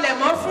palẹ̀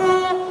mọ́ fún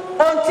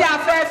ohun tí a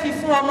fẹ́ fi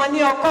fún ọmọ ní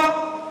ọkọ.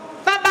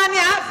 bàbá ní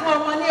a fún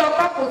ọmọ ní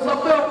ọkọ kò sọ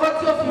pé ọkọ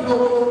tí ó fi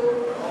lówó.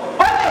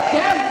 ó lè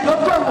jẹ́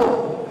ìdókòwò,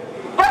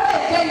 ó lè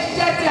jẹ́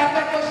iṣẹ́ tí a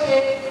fẹ́ kó ṣe,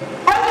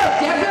 ó lè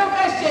jẹ́ pé ó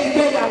fẹ́ ṣe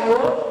ìgbéyàwó,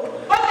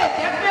 ó lè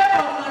jẹ́ pé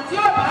ọ̀nà tí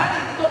ó bá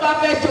rìn tó bá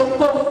fẹ́ ṣe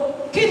ohunkóhun.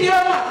 kí ni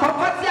ohun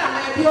àkọ́kọ́ tí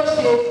àwọn ẹbí ó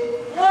ṣe?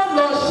 wọ́n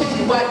lọ ṣe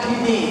ìwádìí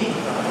ni.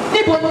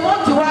 níbo ni wọ́n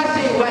ti wá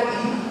ṣe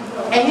ìwádìí?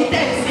 ẹ̀yin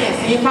tẹ̀sí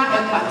ẹ̀sìn Ifá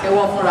ẹ̀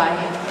pàtẹ́wọ́ fúnra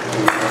yín.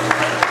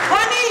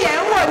 wọ́n ní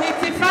ìyẹ̀wò ní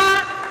ti fá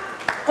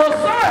kò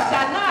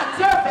sóòṣà náà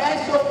tí ò fẹ́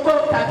ṣoko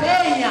tàbí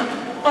èèyàn.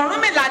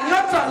 Ọ̀rúnmìlà ni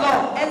ó tọ̀ lọ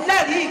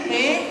ẹlẹ́rìí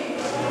ìpín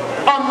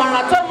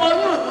ọ̀mọ̀ràn tó mọ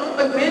oyún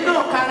ìpín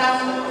náà kára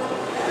wọn.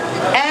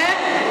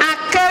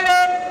 Akéré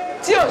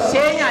tí ò ṣe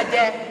é yàn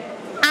jẹ,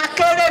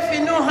 akéré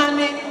finú han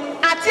ni,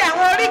 àti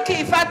àwọn oríkì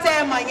Ifá tẹ́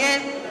ẹ mọ̀ yẹn.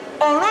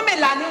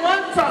 Ọ̀rúnmìlà ni wọ́n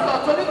ń tọ̀ lọ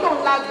torí kò ń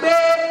la gbé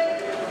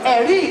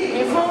ẹ̀rí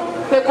ìpín fún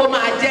pé kó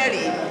máa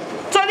jẹ́rìí.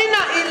 torí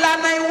náà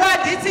ìlànà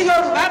ìwádìí tí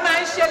Yorùbá máa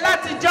ń ṣe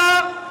látijọ́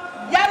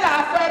yálà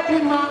a fẹ́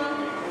bímọ,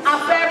 a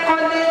fẹ́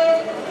kọ́lé,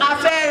 a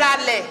fẹ́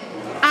ralẹ̀,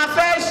 a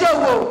fẹ́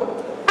ṣòwò,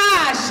 a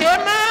ṣe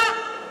mọ́.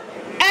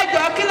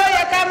 ẹjọ́ kí ló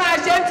yẹ ká máa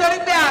ṣe nítorí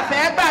pé a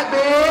fẹ́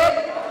gbàgbé?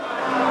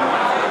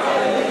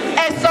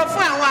 ẹ sọ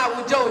fún àwọn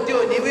àwùjọ òde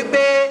òní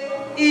wípé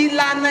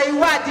ìlànà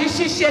ìwádìí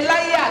ṣíṣe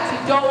láyé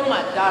àtijọ́ ó mà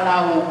dára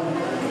o.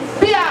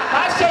 bí a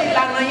bá ṣe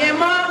ìlànà yẹn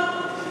mọ́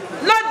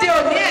lóde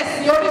òní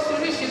ẹ̀sìn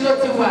oríṣiríṣi ló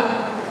ti wà.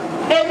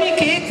 èmi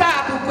kì í ta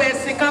àbùkù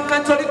ẹ̀sìn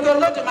kankan torí pé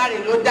Olódùmarè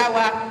ló dá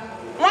wa.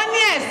 wọ́n ní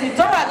ẹ̀sìn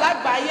tó wà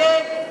lágbàáyé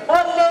ó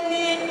lé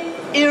ní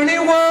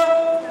 400,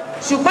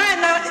 ṣùgbọ́n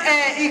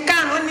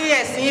ìkarùn-ún ni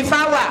ẹ̀sìn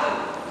Ifá wà.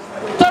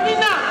 torí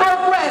náà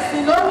gbogbo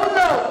ẹ̀sìn ló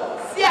wúlò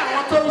sí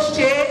àwọn tó ń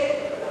ṣe é.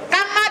 ká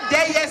má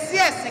dẹ́yẹ sí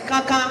ẹ̀sìn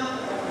kankan.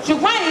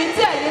 ṣùgbọ́n èyí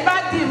tí ẹ̀yin bá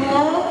dì mú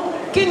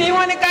kí ni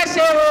wọ́n ní ká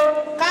ṣe o?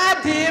 ká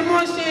dì í mú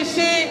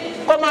ṣinṣin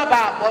kó má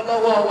bàa bọ́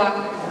lọ́wọ́ wa.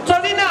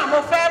 torí náà mo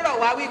fẹ́ rọ̀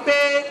wá wípé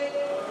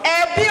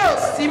ẹbí ò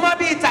sí mọ́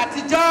bíi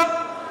tàtijọ́.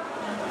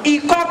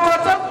 ìkọ̀kọ̀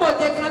tó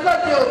gbòde kan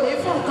lóde òní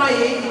fún nǹkan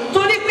yìí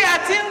torí pé a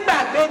ti ń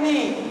gbàgbé ni.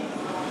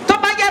 tó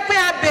bá jẹ́ pé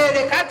a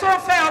béèrè ká tó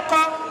fẹ́ ọkọ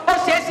ó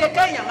ṣeé ṣe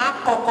kéèyàn má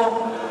kọ́kọ́.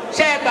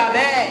 ṣé ẹ gbà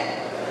bẹ́ẹ̀?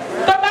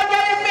 tó bá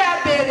jẹ́ pé a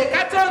béèrè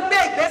ká tó gbé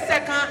ìgbésẹ̀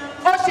kan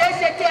ó ṣeé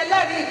ṣe kí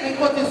ẹlẹ́rìí ìpín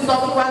kó ti sọ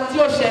fún wa tí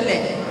ó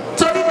ṣẹlẹ̀.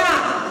 torí náà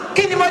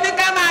kí ni mo ní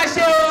ká máa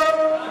ṣe o?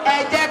 ẹ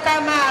jẹ́ ká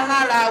máa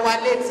ránra wa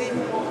létí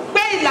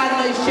pé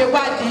ìlànà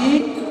ìṣèwádìí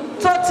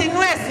tó tinú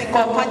ẹ̀sìn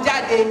kọ̀ọ̀kan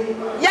jáde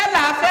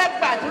yálà a fẹ́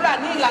gbàdúrà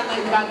ní ìlànà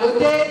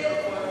ìgbàlódé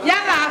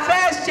yálà a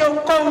fẹ́ ṣe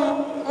ohunkóhun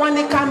wọn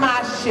ní ká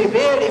máa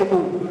ṣèbéèrè wò.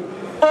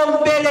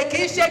 òǹbèrè kì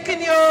í ṣe kí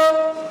ni o?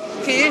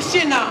 kì í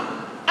ṣìnà.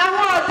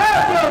 àwọn ọ̀dọ́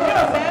òde òní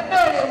ò fẹ́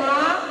béèrè mọ́.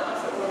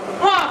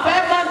 wọn ò fẹ́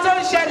mọ tó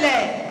ń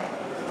ṣẹlẹ̀.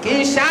 kì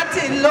í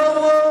ṣáàtì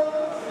lówó,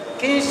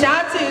 kì í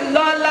ṣáàtì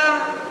lọ́lá.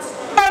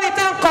 orí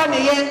tó ń kọ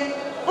nìyẹn.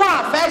 wọn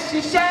ò fẹ́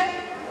ṣiṣẹ́,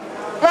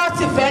 wọ́n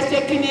sì fẹ́ ṣe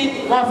kí ni?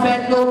 wọ́n fẹ́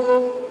lówó.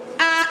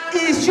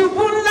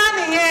 ìṣubú ńlá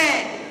nìyẹn.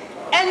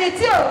 ẹni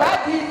tí ò bá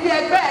di ilé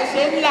ẹgbẹ́ ẹ̀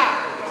ṣe ńlá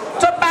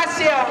tó bá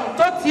ṣe ọ̀hún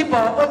tó ti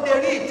bọ̀ ó lè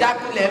rí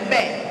ìjákulẹ̀ ń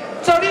bẹ̀.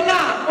 torí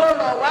náà mo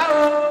rọ̀ wá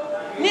o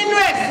nínú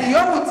ẹ̀sìn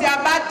yòówù tí a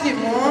bá dì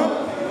mú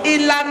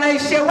ìlànà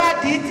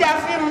ìṣèwádìí tí a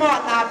fi mọ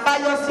ọ̀nà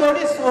àbáyọ sí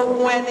orísun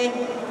ogun ẹni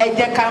ẹ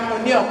jẹ́ ká mú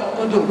ní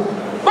ọ̀kúnkúndùn.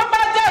 bó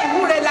bá jẹ́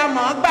ìwúre la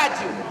mọ̀ ọ́ gbà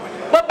jù,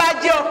 bó bá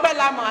jẹ́ ọpẹ́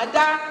la mọ̀ ọ́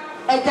dá,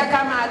 ẹ jẹ́ ká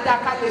máa dá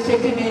ká lè ṣe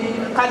kí ni?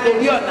 ká lè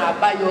rí ọ̀nà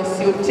àbáyọ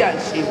sí ohun tí à ń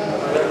ṣe.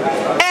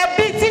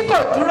 ẹbí tí kò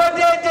dúró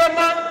déédéé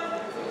mọ́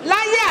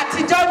láyé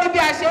àtijọ́ ní bí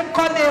a ṣe ń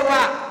kọ́lé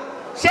wa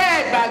ṣé ẹ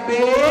gbàgbé?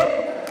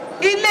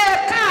 ilé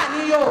káà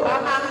ní Yorùbá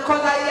máa ń kọ́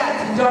láyé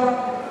àtijọ́.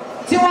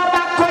 tí wọ́n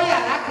bá kọ́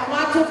yàrá kan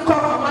wọ́n á tún kọ́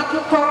kan, wọ́n á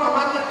tún kọ́ kan,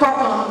 wọ́n á tún kọ́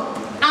kan.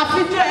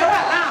 àfijọ́ ẹ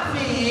wà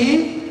láàfin yìí.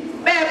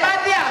 bẹ́ẹ̀ bá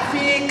dé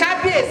àfin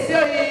kábíyèsí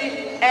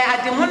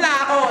àdìmúlà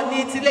Ọọ̀ni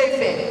tilé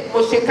Ifẹ̀ mo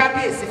ṣe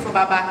kábíyèsí fún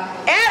baba.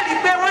 ẹ rí i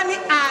pé wọ́n ní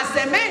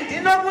àṣẹ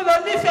 19 ló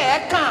nífẹ̀ẹ́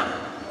kàn.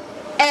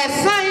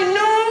 ẹ̀san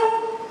inú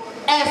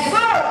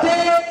ẹ̀san òde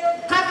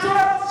ká tó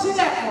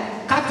sílẹ̀kùn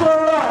ká tó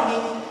rọ̀ ni.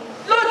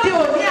 lóde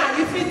òní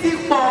àrífín ti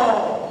pọ̀.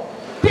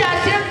 bí a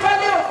ṣe ń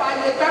kọ́lé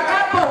òfàyè gbà ká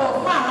bọ̀wọ̀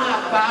fún àwọn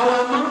àgbà wa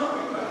mọ́.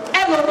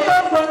 ẹlòmí ó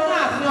gbọ́nú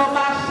àfin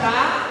ọba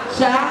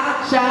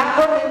ṣáá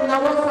ó lè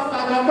náwó sọ́ba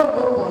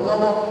gbogbo pọ̀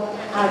lọ́wọ́.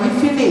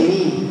 àrífín lèyí.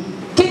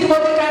 kí ni mo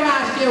ní ká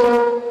máa ṣe o?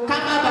 ká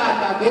má bàa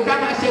gbàgbé ká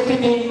máa ṣe kí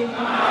ni?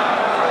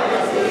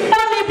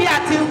 ó ní bí a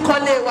ti ń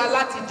kọ́lé wa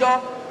látijọ́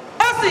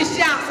ó sì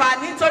ṣe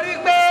àǹfààní torí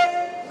pé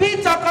bí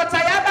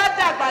tọkọtaya bá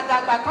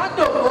dàgbàdàgbà kan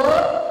dògbò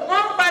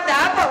wọ́n ń padà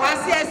bọ̀ wá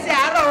sí ẹsẹ̀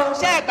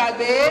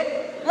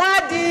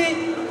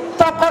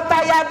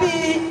bí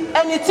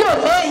ẹni tí ò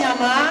léèyàn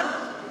mọ́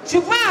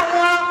ṣùgbọ́n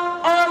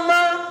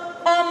àwọn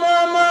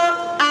ọmọ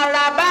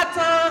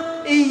àràbátan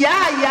ìyá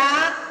àyá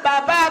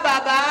bàbá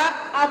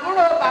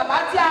àbúrò bàbá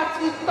tí a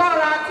fi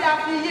tọ́ra tí a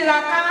fi yíra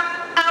ká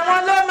àwọn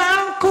ló máa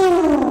ń kú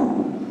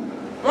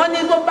wọ́n ní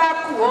bó bá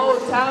kù ó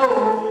ta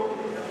o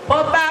bó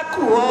bá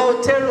kù ó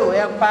tèrò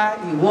ẹ pa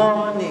ìwọ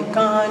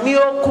nìkan ni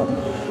ó kù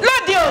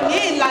lóde òní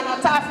ìlànà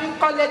tá a fi ń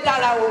kọ́lé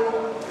dára o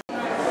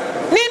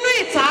nínú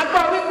ìtàn a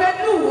gbọ́ wípé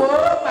Lúwo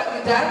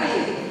Gbàgìdárì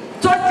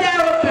tó jẹ́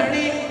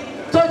obìnrin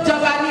tó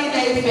jọba ní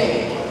ilẹ̀ Ifẹ̀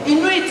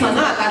inú ìtàn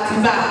náà láti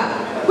bá a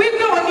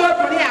wípé òun ni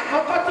obìnrin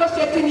àkọ́kọ́ tó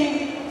ṣe kíni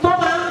tó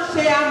máa ń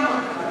ṣe amọ̀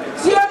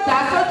tí ó dá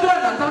sójú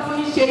ọ̀nà tó fi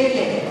ń ṣe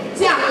ilẹ̀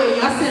tí àwọn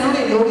èèyàn sì ń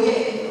rìn lórí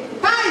ẹ̀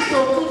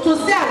káìsàn tuntun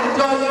sí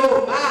àwùjọ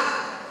Yorùbá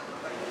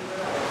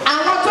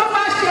àwọn tó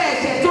bá ṣe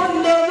ẹ̀ṣẹ̀ tó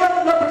lé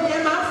lóbìnrin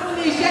yẹn máa ń fún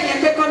ní iṣẹ́ yẹn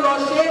pé kán lọ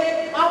ṣe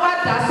wọ́n wá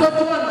dá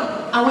sójú ọ̀nà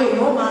àwọn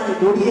èèyàn ó máa rìn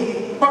lórí ẹ̀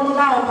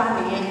ọlá ọba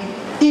nìyẹn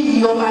iyì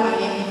ọba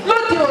nìyẹn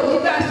lóde òní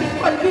bá ṣe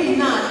kọ́ ibi yìí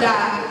náà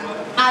dáa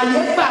àyè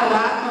gbà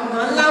wá ọ̀nà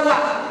ńlá wà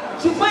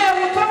ṣùgbọ́n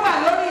ewu tó wà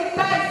lórí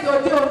táìsì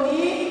òde òní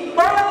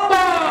ó ń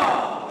bọ̀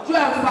ju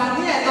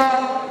àǹfààní ẹ̀ lọ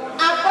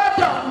a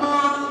gbọ́dọ̀ mọ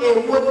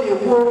èwo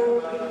lèwo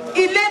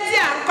ilé tí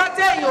à ń kọ́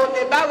téèyàn ò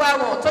lè bá wa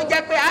wọ̀ tó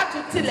jẹ́ pé a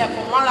tún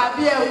tilẹ̀kùn mọ́ra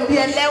bí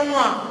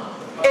ẹlẹ́wọ̀n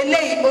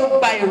eléyìí ó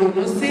gba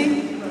ìrònú sí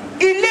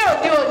ilé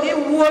òde òní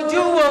wu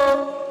ojú wo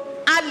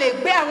a lè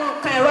gbé àwọn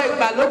nǹkan ẹ̀rọ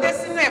ìgbàlódé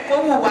sínú ẹ̀ kó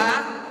wù wá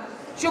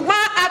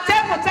ṣùgbọ́n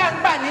atẹ́kùn tá à ń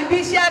gbà níbí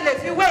ṣé a lè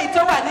fi wé èyí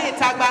tó wà ní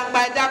ìta gbangba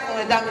ẹ dákun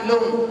ẹ dá mi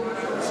lóhùn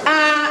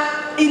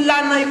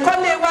ìlànà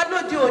ìkọ́lé wa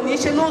lóde òní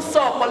ṣe ló ń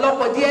sọ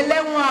ọ̀pọ̀lọpọ̀ di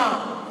ẹlẹ́wọ̀n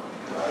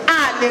a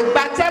lè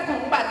gba atẹ́kùn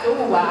gbà tó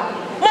wù wá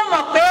mo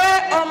mọ̀ pé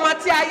ọmọ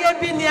tí ayé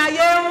bí ni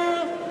ayé ń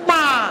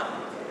pọ̀n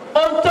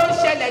ohun tó ń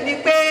ṣẹlẹ̀ ni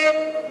pé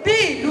bí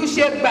ìlú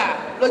ṣe gbà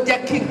ló jẹ́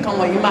kí nǹkan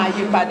wọ̀nyí máa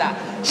yí padà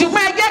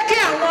ṣùgbọ́n ẹ jẹ́ kí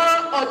àwọn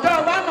ọ̀dọ́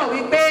wa mọ̀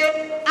wípé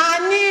a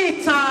ní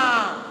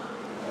ìtàn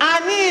a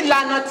ní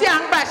ìlànà tí à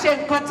ń gbà ṣe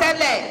nǹkan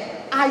tẹ́lẹ̀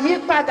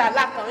àyípadà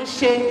la kàn ń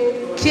ṣe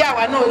kí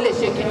àwa náà lè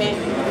ṣe kíni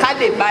ká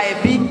lè bá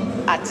ẹbí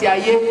àti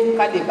ayé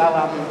ká lè bá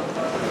wa mu.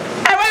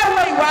 ẹ wá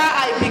wo ìwà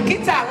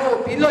àìbìkítà àwọn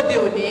òbí lóde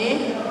òní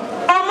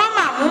ọmọ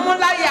màmúmú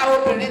láyé àwọn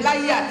obìnrin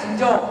láyé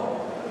àtijọ́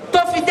tó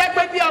fi jẹ́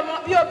pé bí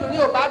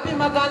obìnrin ò bá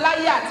bímọ gan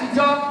láyé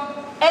àtijọ́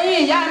ẹ̀yin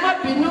ìyá ẹ má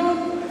bínú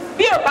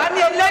bí ò bá ní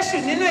eléṣù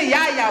nínú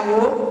ìyá ìyàwó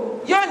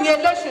yóò ní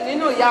eléṣù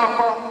nínú ìyá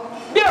ọkọ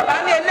bí ò bá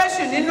ní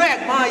eléṣù nínú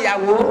ẹ̀gbọ́n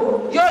ìyàwó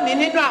yóò ní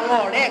nínú àwọn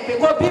ọ̀rẹ́ ẹ̀ pé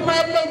kó bímọ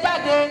ẹlẹ́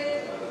jáde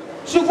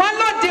ṣùgbọ́n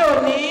lóde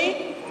òní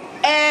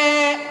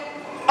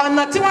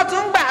ọ̀nà tí wọ́n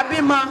tún ń gbà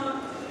bímọ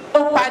ó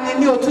pani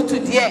ní òtútù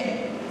díẹ̀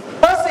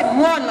ó sì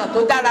mú ọ̀nà tó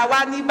dára wá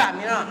nígbà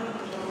mìíràn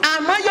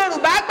àmọ́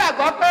Yorùbá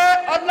gbàgbọ́ pé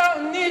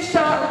Ọlọ́run ní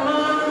ṣọ́ ọmọ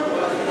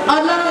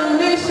Ọlọ́run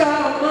ní ṣọ́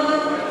ọmọ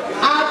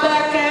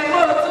abẹ́kẹ́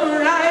mo tún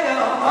ráyọ̀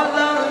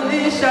Ọlọ́run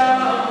ní ṣọ́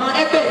ọmọ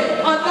ẹgbẹ́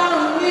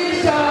Ọlọ́run ní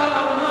ṣọ́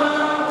ọmọ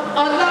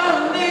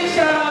Ọlọ́run ní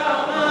ṣọ́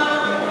ọmọ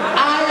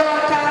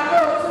ayọ̀ká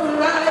mo tún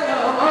ráyọ̀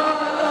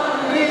Ọlọ́run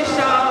ní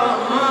ṣọ́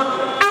ọmọ.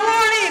 àwọn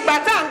orin ìgbà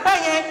tá à ń pẹ́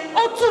yẹn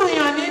ó tún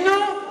yàn nínú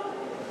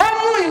ó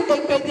mú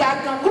ìpèdè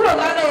àkàn kúrò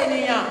lára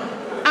ènìyàn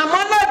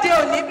àmọ́ lóde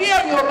òní bí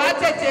èèyàn ò bá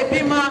tètè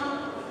bímọ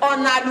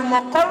ọ̀nà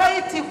àlùmọ̀kọ́rọ́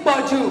yìí ti pọ̀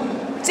jù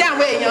tí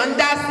àwọn èèyàn ń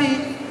dá sí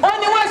i ó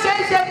ní wọ́n ṣe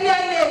ń ṣe bí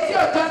ẹni tí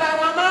ò jọra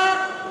wọn mọ́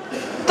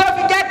tó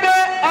fi jẹ́ pé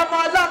ọmọ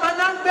ọlọ́mọ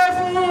náà ń gbé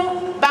fún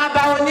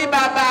bàbá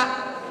oníbàbá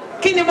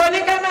kí ni mo ní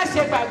ká má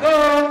ṣe gbàgbé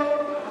o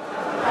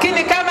kí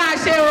ni ká máa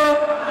ṣe o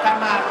ká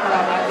máa rọra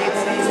wà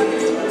létí.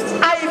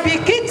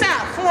 àìbìkítà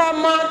fún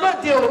ọmọ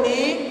lóde òní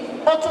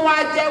ó tún wá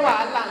jẹ́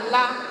wàhálà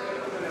ńlá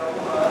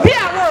bí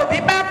àwọn òbí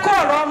bá kọ́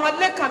ọ̀rọ̀ ọmọ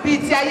lẹ́kàn bíi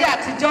ti ayé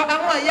àtijọ́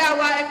àwọn ìyá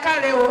wa ẹ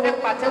káre o ẹ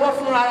pàtẹ́wọ́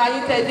fún ara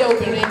yín tẹ́lẹ̀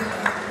obìnrin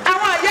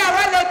àwọn ìyá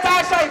wa lè ta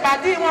aṣọ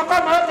ìbàdí wọn kọ́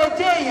mọ́ ó lè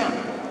jẹ́ èèyàn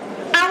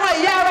àwọn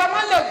ìyá wa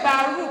wọ́n lè gbà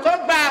rú kó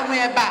gba àwọn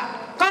ẹ̀bà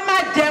kọ́ má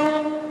jẹun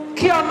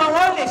kí ọmọ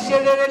wọn lè ṣe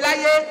rere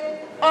láyé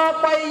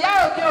ọ̀pọ̀ ìyá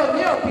òde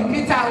òní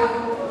òbìkítà o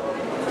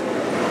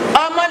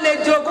ọmọ lè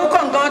jogún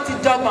kọ̀ǹgàn ti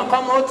jọgbọ̀n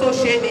kọ́mọ ó tó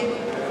ṣe ni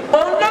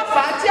òun ló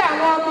fà á tí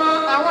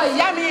àwọn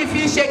ìyá mi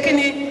fi ṣe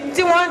kíni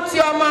tí wọ́n ń ti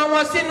ọmọ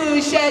wọn sínú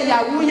iṣẹ́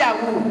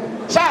yahoo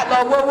ṣáà lọ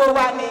wówó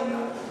wá ni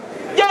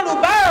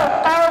Yorùbá ò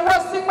ka owó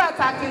sí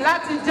pàtàkì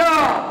láti jọ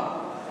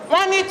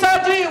wọ́n ní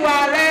tọ́jú ìwà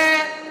rẹ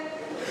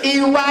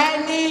ìwà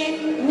ẹni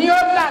ni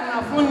ó lànà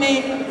fún ni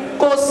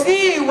kò sí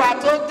ìwà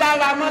tó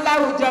dára mọ́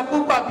láwùjọ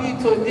púpọ̀ bíi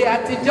tòde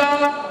àtijọ́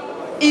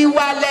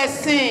ìwà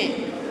lẹ̀sìn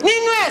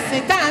nínú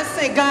ẹ̀sìn tá à ń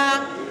sìn gan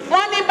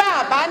wọ́n ní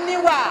bàbá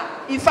níwà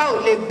Ifá ò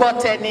lè gbọ́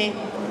tẹni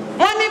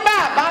wọ́n ní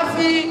bàbá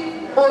fi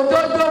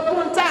òdodo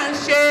kún tá à ń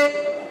ṣe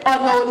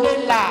ọ̀nà ò lè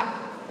là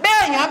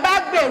béèyàn bá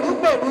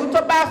gbèrúgbèrú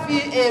tó bá fi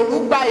èrú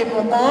gba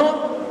ìbùkún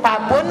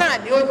pàbó náà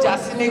ni ó já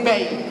sí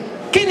nígbẹ̀yìn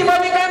kí ni mo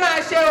ní ká máa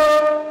ṣe o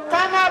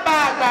ká má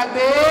bàa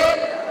gbàgbé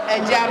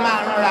ẹ̀jẹ̀ a máa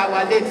ranra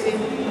wa létí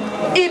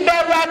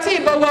ìbẹ̀rù àti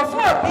ìbọ̀wọ̀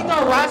fún òbí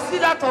náà wá sí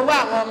látọwọ́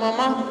àwọn ọmọ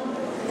mọ́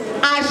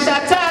àṣà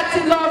tá a ti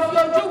lọ fi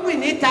ojú wì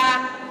níta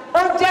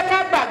ó jẹ́ ká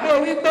gbàgbé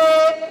wípé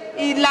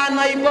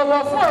ìlànà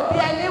ìbọ̀wọ̀ fún òbí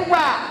ẹni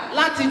wà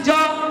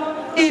látijọ́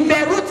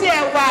ìbẹ̀rù tí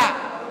ẹ wà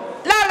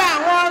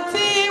àwọn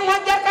tí wọ́n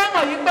jẹ́ ká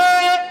mọ̀ wípé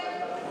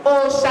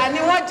òòṣà ni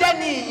wọ́n jẹ́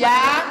ní ìyá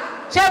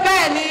ṣé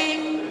bẹ́ẹ̀ ni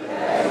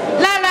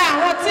lára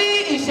àwọn tí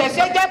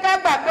ìṣẹ̀ṣe jẹ́ ká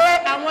gbà pé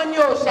àwọn ni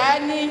òòṣà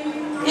ẹni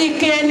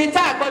ike ẹni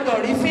tá a gbọ́dọ̀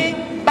rí fín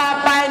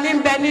bàbá ẹni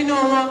ń bẹ nínú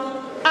wọn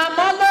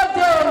àmọ́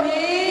lóde òní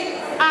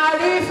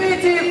àrífín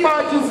ti pọ̀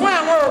jù fún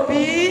àwọn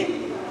òbí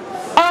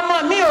ọmọ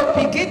mi ò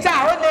bìkítà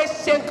ó lè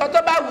ṣe nǹkan tó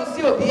bá wù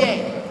sí òbí ẹ̀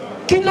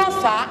kí ló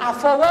fà á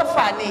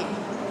àfọwọ́fà ni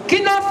kí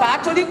ló fà á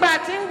torí pé a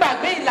ti ń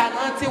gbàgbé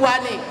ìlànà tiwa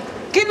ni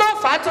kí ló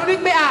fà á torí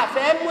pé a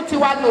fẹ́ mú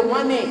tiwa lò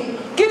wọ́n ni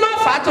kí ló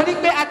fà á torí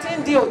pé a ti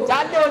ń di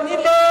òjálé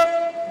onílé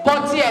bọ́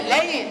tiẹ̀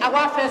lẹ́yìn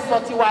àwa fẹ́ sọ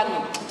tiwa nù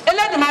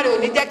Olódùmarè ò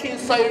ní jẹ́ kí n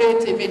sọ ire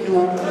tèmi nù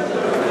o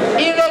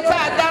ire tá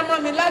a dá mọ́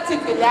mi láti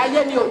ìpìlẹ̀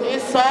ayé ni ò ní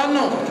sọ ọ́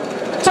nù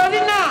torí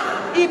náà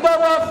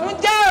ìbọ̀wọ̀ fún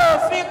jẹ́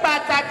òfin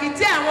pàtàkì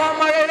tí àwọn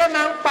ọmọ rere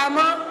máa ń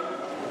pamọ́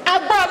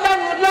agbọ́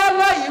Ọlọ́run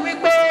lọ́wọ́ yìí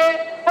wípé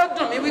ó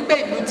dùn mí wípé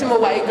ìlú tí mo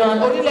wà yìí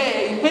gan orílẹ̀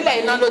ìpínlẹ̀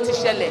iná ló ti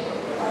ṣẹlẹ̀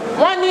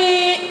wọ́n ní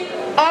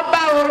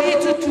ọba orí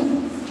tútù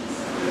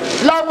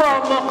lọ́wọ́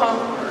ọmọ kan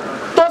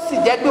tó sì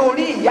jẹ́ pé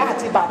orí ìyá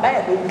àti bàbá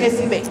ẹ̀ ló gé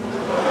síbẹ̀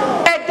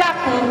ẹ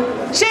dákun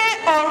ṣé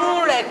ọ̀run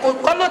rẹ̀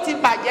kọ́ ló ti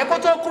bàjẹ́ kó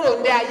tó kúrò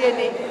ní ayé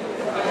ni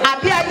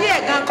àbí ayé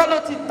ẹ̀ gan kọ́ ló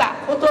ti tà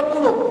kó tó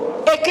kúrò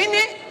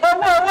èkíní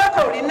owó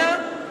kò rí ná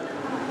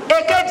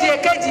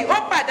èkejì ó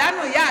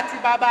pàdánù ìyá àti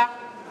bàbá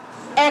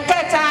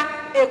ẹ̀kẹta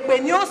èpè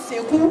ni ó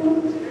sìnkú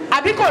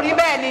àbí kò rí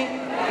bẹ́ẹ̀ ni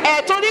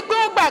ẹ̀ torí pé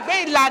ó gbàgbé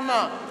ìlànà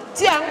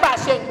tí à ń gbà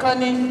ṣe nǹkan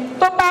ni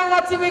tó bá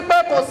rántí wípé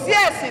kò sí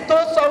ẹ̀sìn tó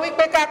sọ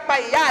wípé ká pa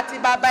ìyá àti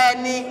bàbá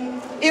ẹni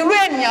irú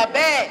ènìyàn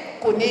bẹ́ẹ̀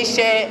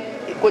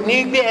kò ní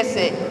gbé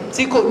ẹsẹ̀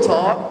tí kò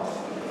tọ́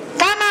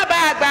ká má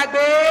bàa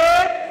gbàgbé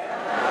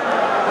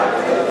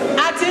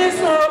àti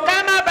sùn ká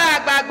má bàa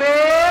gbàgbé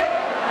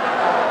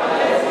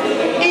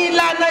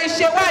ìlànà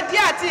ìṣèwádìí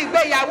àti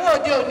ìgbéyàwó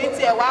òde òní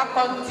tiẹ̀ wá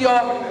kan tí ọ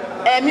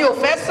ẹ̀mí ò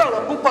fẹ́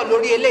sọ̀rọ̀ púpọ̀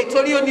lórí eléyìí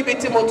torí ó níbi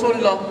tí mo tún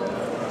lọ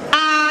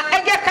ẹ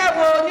jẹ́ ká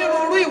wo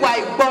onírúurú ìwà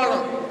ìgbọràn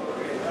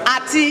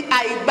àti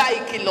àìgbà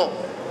ìkìlọ̀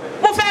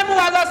mo fẹ́ mú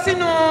wa lọ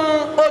sínú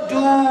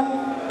odù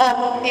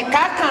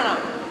ìkákàràn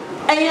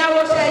ẹ̀yin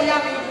awọṣẹ́ yá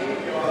mi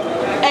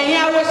ẹ̀yin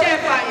awọṣẹ́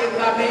fààyè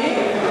gbà mí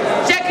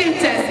ṣé kí n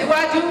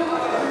tẹ̀síwájú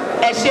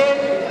ẹ ṣé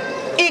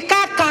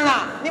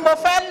ìkákàràn ni mo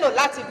fẹ́ lò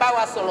láti bá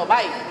wa sọ̀rọ̀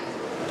báyìí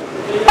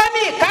ó ní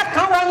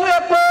ìkákan wọnú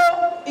epo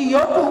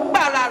ìyókù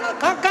gbàràràn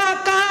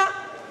kánkán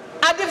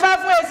adífá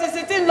fún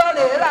Esisi tí ń lọ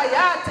rèé rà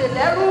yá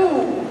àtẹlẹ́rù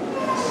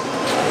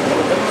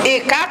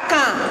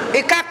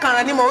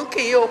ìkákan ni mò ń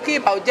kì í o kí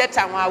ìbà ò jẹ́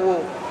tàwọn awo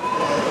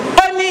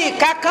ó ní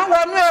ìkákan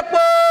wọnú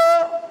epo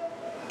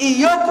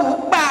ìyókù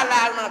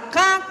gbàràràn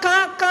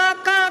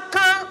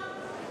kánkán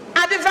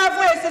adífá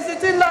fún Esisi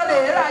tí ń lọ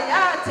rèé rà yá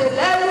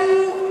àtẹlẹ́rù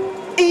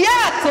ìyá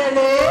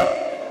àtẹlẹ́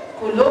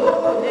kò lówó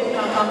kò ní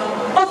kankan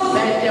ó sì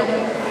fẹ́ jẹun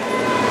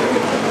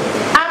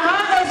àmọ́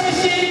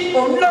Esisi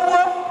òun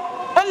lówó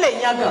ó lè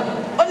yangàn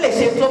ó lè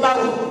ṣe tó bá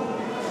wù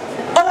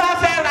ó wá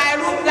fẹ́ ra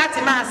ẹrú láti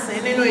máa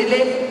sìn nínú ilé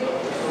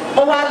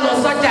ó wá lọ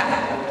sọ́jà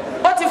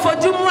ó ti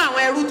fojú mú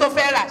àwọn ẹrú tó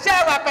fẹ́ rà ṣé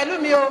ẹ wà pẹ̀lú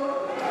mi o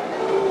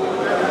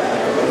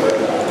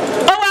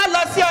ó wá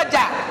lọ sí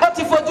ọjà ó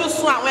ti fojú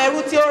sun àwọn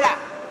ẹrú tí ó rà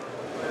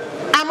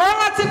àmọ́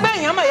wọ́n ti gbé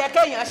èèyàn mọ̀ yẹ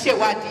kéèyàn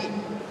ṣèwádìí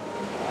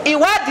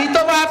ìwádìí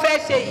tó wá fẹ́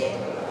ṣe yìí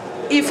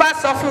Ifá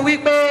sọ fún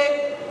wípé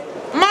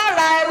má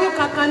ra ẹrú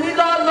kankan ní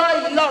lọ́ọ́lọ́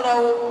yìí lọ́rọ̀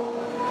o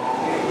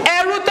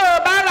ẹrú tó o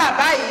bá rà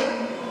báyìí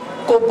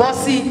kò bọ́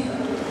sí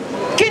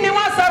kí ni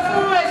wọ́n sọ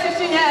fún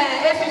Esisi yẹn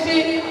Esisi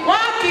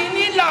wọ́n kì í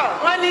nílọ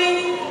wọ́n ní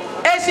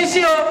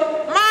Esisi o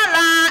má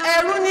ra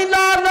ẹrú ní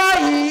lọ́ọ́lọ́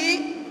yìí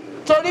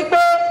torí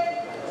pé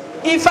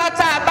Ifá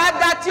tá a bá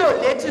dá tí ò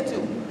létùtù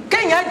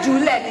kéèyàn jù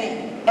ú lẹ̀ ni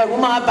ẹ̀rù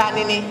máa bà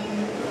ní ni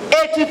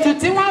ètùtù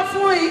tí wọ́n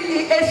fún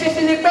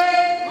Esisi ni pé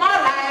má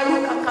ra ẹrú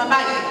kankan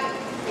báyìí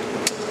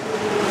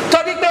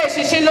torí pé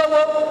Esisi lówó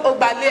ó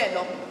gbalé ẹ̀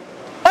lọ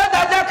ó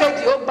dájọ́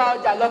kejì ó gba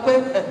ọjà lọ pé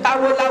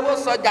táwo láwo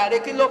sọjà rẹ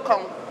kí ló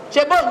kàn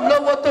ṣe bóun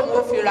lówó tóun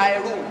ó fi ra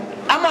ẹrú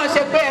a máa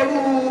ṣe pé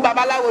ẹrú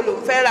babaláwo ló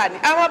ń fẹ́ rà ní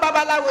àwọn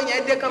babaláwo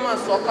yẹn dé kán máa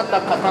sọ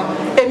kàtàkàtà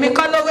èmi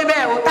kọ́ ló wí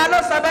bẹ́ẹ̀ o ta ló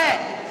sọ bẹ́ẹ̀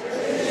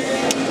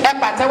ẹ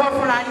pàtẹ́wọ́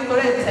fúnra yín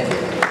lórí ìtẹ̀wé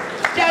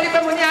ṣé ẹ rí pé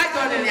mo ní àjọ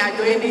rìnrìn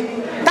àjò yìí ni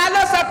ta ló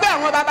sọ pé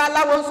àwọn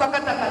babaláwo ń sọ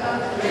kàtàkàtà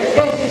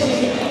Esisi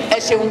ẹ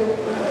ṣeun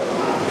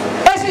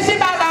Esisi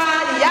bá ra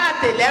ìyá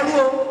àtẹlẹ́rú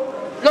o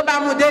ló bá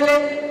mú délé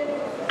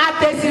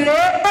àtẹ̀sìrè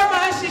ó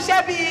máa ń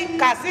ṣiṣẹ́ bíi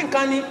kàsí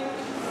nǹkan ni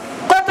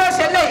kó tó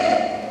ṣe léyìí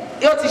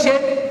yóò ti ṣe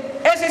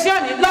Esisi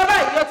òní lọ́ba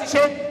yìí yóò ti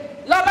ṣe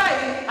lọ́ba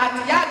yìí àti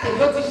ìyá àtẹ̀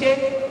yóò ti ṣe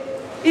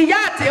ìyá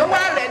àtẹ̀ wà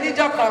rẹ̀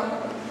níjọ́ kan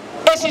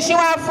Esisi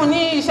wá fún ní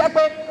iṣẹ́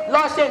pé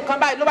lọ́ọ́ ṣe nǹkan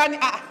báyìí ló bá ní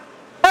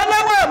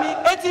olówó mi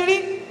etí rí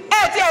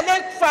ẹ̀ tí ẹ̀ lè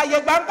fààyè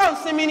gbàǹkọ̀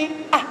sinmi ni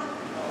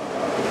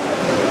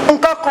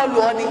nǹkan kan lù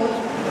ọ́ ni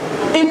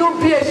inú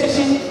bí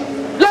Esisi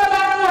lọ́ba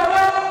mú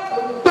ọwọ́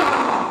gbà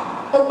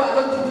ó gbà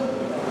lójú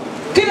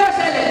kí ló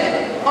ṣẹlẹ̀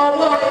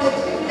ọwọ́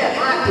Esisi ń tẹ̀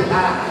máa dè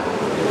lára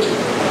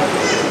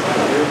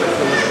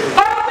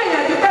ó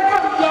gbìyànjú pé kó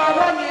ń lọ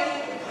ọwọ́ yẹn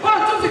kó ń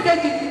tún fi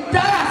kejì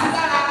dára sí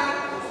lára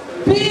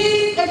bí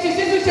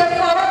Esisi tún ṣe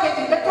fún ọwọ́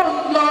kejì pé kó ń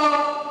lọ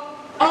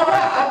ọwọ́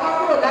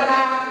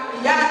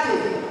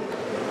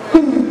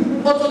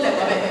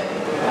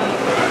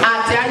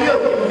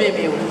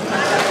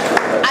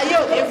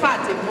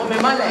fàtì mú mi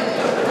mọ́lẹ̀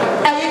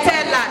ẹ̀yin tẹ́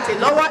ẹ láti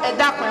lọ́wọ́ ẹ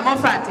dákun ẹ mọ́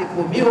fàtì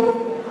kò mí o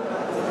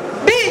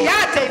bí ìyá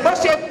àtẹ ìbò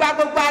ṣe gba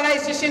gbogbo ara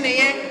eṣinṣin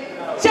nìyẹn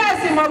ṣé ẹ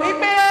sì mọ̀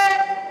wípé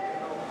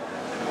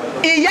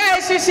ìyá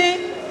eṣinṣin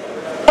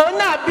òun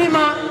náà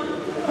bímọ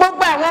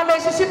gbogbo àwọn ọmọ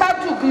eṣinṣin bá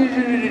tù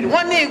gírírí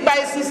wọ́n ní igba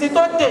eṣinṣin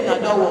tó dènà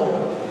lọ́wọ́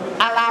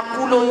ara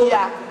kú ló ń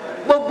ya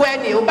gbogbo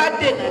ẹni ò bá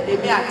dènà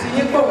dèmi àti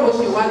yín kó mo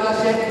ṣe wá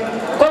lọ́ṣẹ́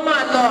kó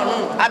máa lọ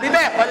ọ̀run àbí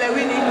bẹ́ẹ̀ kọ́ lẹ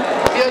wí ní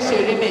bí ó ṣe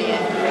rí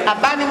nìyẹn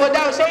àbánimọ̀dá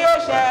ò ṣe yóò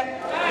ṣe.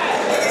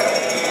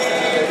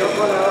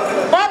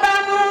 wọ́n bá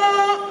mú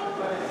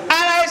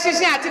ara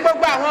eṣinṣin àti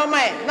gbogbo àwọn ọmọ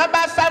ẹ̀ náà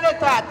bá sáré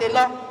tọ̀ àtẹ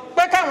lọ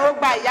pé káwọn ó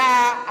gba ìyá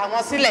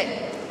àwọn sílẹ̀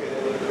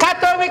ká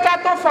tó wí ká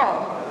tó fọ̀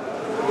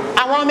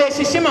àwọn ọmọ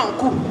eṣinṣin mọ̀ ń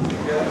kú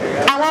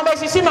àwọn ọmọ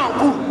eṣinṣin mọ̀ ń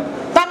kú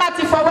tá bá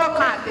ti fọwọ́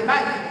kan àtẹ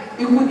báyìí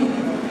ikú ni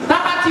tá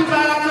bá ti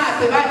fọwọ́ kan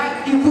àtẹ báyìí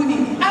ikú ni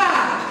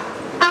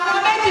àwọn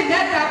méjì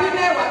mẹ́ta bí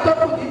mẹ́wàá tó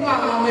kù nínú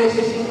àwọn ọmọ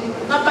eṣinṣin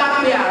náà bá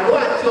pe àrò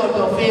àti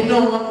ọ̀dọ̀fin inú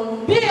wọn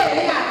bí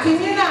èyí àti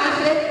yín náà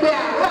ṣe pe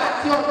àrò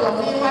àti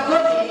ọ̀dọ̀fin wa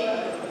lónìí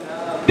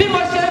bí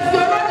mo ṣe fi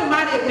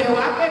Olódùmarè bẹ̀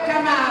wá pé ká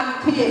máa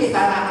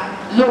kíyèsára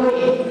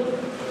lónìí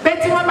pé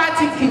tí wọ́n bá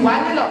ti kì wá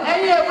nílọ̀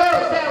ẹ̀yin ewé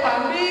òṣè wà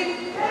ní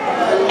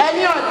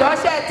ẹ̀yin ọ̀dọ́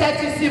ṣe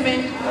tẹ́tí sí mi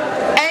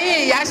ẹ̀yin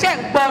ìyá ṣe ń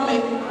gbọ́ mi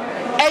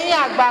ẹ̀yin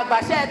àgbààgbà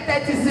ṣe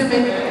tẹ́tí sí mi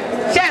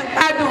ṣe ń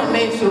gbádùn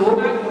mi ṣó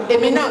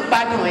èmi náà ń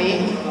gbádùn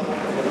yín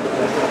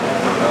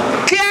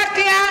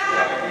kíákíá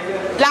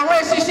làwọn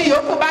eṣinṣin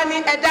yòókù bá ní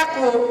ẹ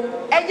dákun o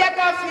ẹ jẹ́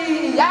ká fi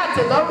ìyá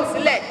àtẹlọ́rùn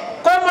sílẹ̀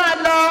kó máa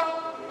lọ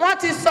wọ́n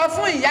ti sọ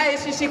fún ìyá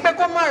eṣinṣin pé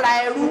kó má ra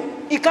ẹrú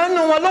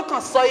ìkànnù wọn ló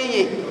kàn sọ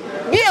iye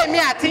bí èmi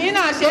àti yín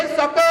náà ṣe ń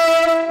sọ pé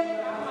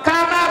ká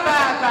má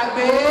bàa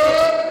gbàgbé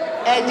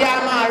ẹ̀jẹ̀ a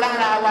máa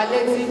rárá wa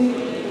létí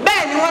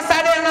bẹ́ẹ̀ ni wọ́n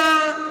sáré rán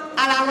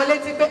ara wọn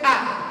létí pé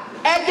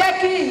ẹ jẹ́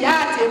kí ìyá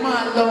àtẹ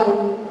máa lọ o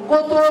kó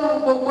tó run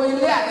gbogbo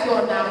ilé àti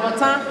ọ̀nà àwọn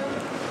tán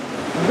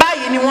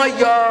báyìí ni wọ́n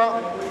yọ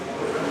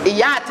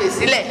ìyá àtẹ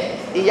sílẹ̀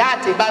ìyá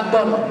àtẹ bá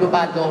gbọ́nà ló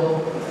bá lọ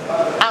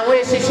àwọn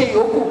eṣinṣin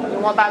yòókù ni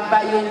wọ́n bá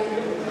gbáyé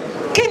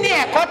kí ni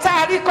ẹ̀kọ́ tá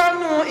a rí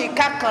kọ́nù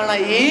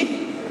ìkakànràn yìí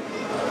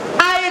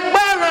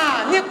àìgbọràn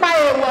nípa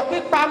èèwọ̀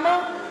pípamọ́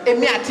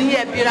èmi àti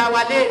yẹn bira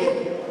wa léèrè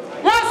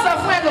wọ́n sọ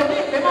fún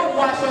ẹlòmíì pé má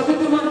wọ aṣọ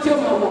dúdú mọ́ tí ó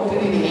mọ̀ wọ̀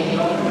kiri nìyẹn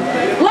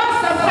wọ́n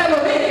sọ fún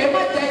ẹlòmíì pé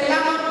má jẹ ilá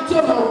tí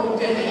ó mọ̀ wọ̀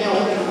jẹ nìyẹn o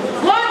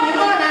wọ́n ní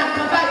mọ́ ra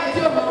nǹkan báyìí tí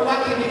ó mọ̀ wá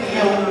kiri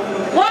nìyẹn o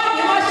wọ́n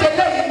ní wọ́n ṣe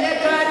lẹ́yìn yẹn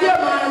gan bí ó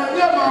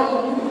mọ̀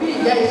wọ̀ bí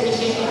ìyá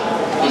ìṣiṣẹ́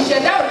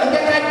ìṣẹ̀dá òní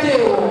gẹ́gẹ́ dé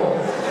o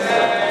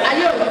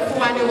ayé òní fún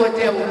wa ní wọ́n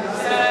jẹ o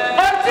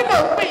ohun tí mò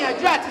ń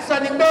gbìyànjú àti sọ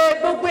ni pé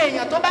gbogbo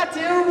èèyàn tó bá ti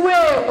ń rú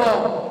èèwọ̀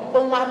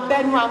ohun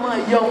abẹ́nú àwọn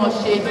ìyọ́ wọn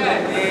ṣe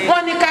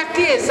wọ́n ní ká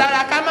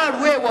kíyèsára ká má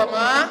rú èèwọ̀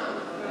mọ́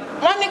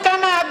wọ́n ní ká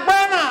máa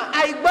gbọ́ràn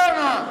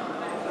àìgbọ́ràn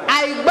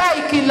àìgbà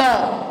ìkìlọ̀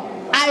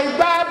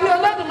àìgbà bí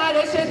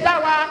Olódùmarè ṣe dá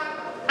wa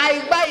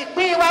àìgbà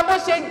ìpín wa bó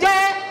ṣe jẹ́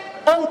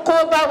ohun kó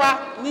bá wa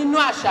nínú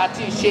àṣà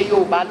àti ìṣe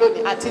Yorùbá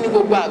lónìí àti ní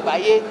gbogbo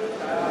àgbáyé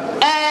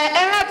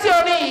ẹ rántí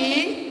orin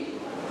yìí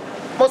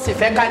mo sì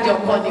fẹ́ ká jẹ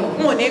ọkọ ni o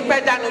n ò ní pẹ́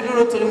dánu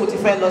dúró torí mo ti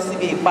fẹ́ lọ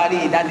síbi ìparí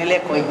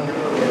ìdánilẹ́kọ̀ọ́ yìí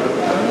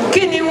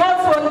kí ni wọ́n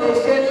fò lè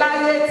ṣe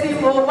láyé tí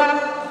mo wá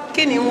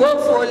kí ni wọ́n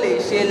fò lè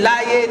ṣe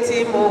láyé tí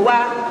mo wá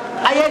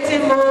ayé tí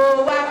mo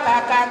wá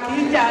kàkà kí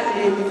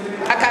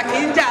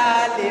n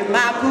jalè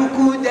máa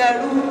kúkú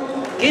dẹrú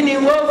kí ni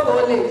wọ́n fò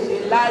lè ṣe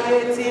láyé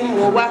tí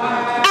mo wá.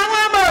 àwọn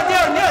ọmọ òde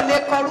òní ò lè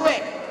kọrú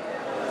ẹ̀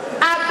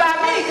àgbà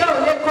míì gan ò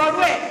lè kọrú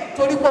ẹ̀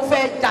torí kó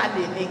fẹ́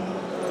jalè ni.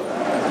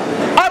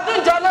 ọdún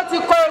jọ ló ti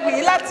kọ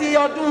ewì láti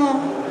ọdún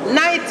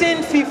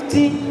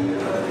 1950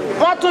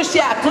 wọ́n tún ṣe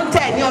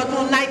àtúntẹ̀ ní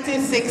ọdún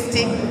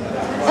 1960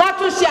 wọ́n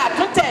tún ṣe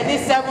àtúntẹ̀ ní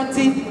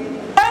 70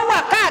 ó wà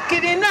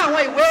káàkiri inú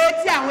àwọn ìwé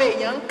tí àwọn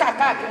èèyàn ń kà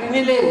káàkiri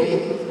nílé ìwé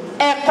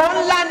ẹ̀kọ́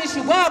ńlá ni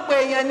ṣùgbọ́n ọ̀pọ̀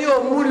èèyàn ni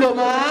òun lò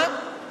mọ́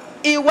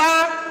ìwà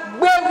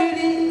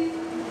gbéwìrì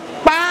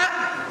pa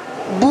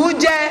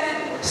bùjẹ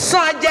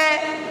sànjẹ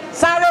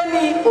sáré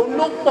ní òun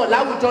ló pọ̀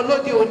láwùjọ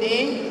lóde òní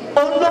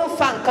òun ló ń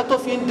fa nǹkan tó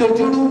fi ń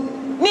dojúrú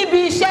níbi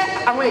iṣẹ́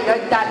àwọn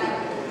èèyàn jalè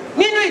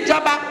nínú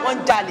ìjọba wọ́n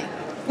jalè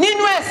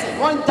nínú ẹ̀sìn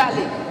wọ́n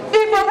jalè bí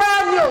gbogbo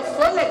mi ò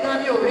sólè gan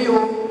mi ò rí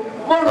o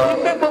mo rò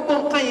wípé gbogbo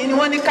nǹkan yìí ni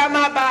wọ́n ní ká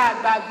má bàa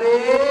gbàgbé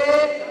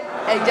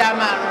ẹja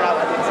máa ń ra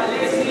wà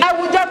létí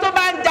àwùjọ tó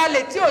bá ń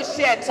jalè tí ò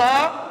ṣe ẹ̀tọ́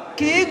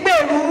kì í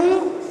gbèrú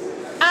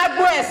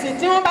agbo ẹ̀sìn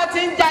tí wọ́n bá ti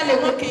ń jalè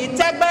wọn kì í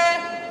tẹ́gbẹ́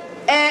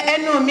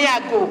ẹnu mi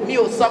àgò mi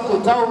ò sọ kò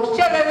tọ́ o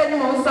ṣé rere ni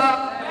mò ń sọ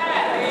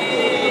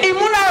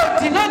ìmúra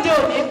òdì lóde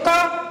òní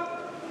kọ́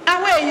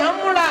àwọn èèyàn ń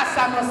múra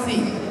àsàmọ̀sì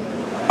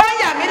ó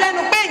yà mí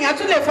lẹ́nu pé èèyàn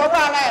tún lè fọwọ́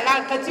ara ẹ̀ ra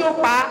nǹkan tí ó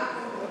pa á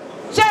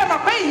ṣé ẹ mọ̀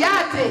pé ìyá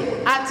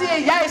àti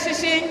ìyá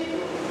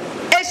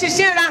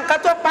eṣinṣin ra nǹkan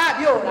tó pa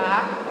àbí ò rà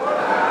á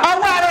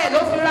ọwọ́ ara ẹ̀ ló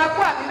fi ra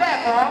kú àbí bẹ́ẹ̀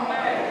kọ́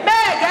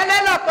bẹ́ẹ̀ gẹ́lẹ́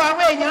lọ́pọ̀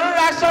àwọn èèyàn ń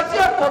ra aṣọ tí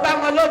ó kó bá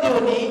wọn lóde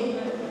òní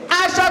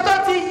aṣọ tó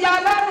ti ya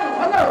lọ́rùn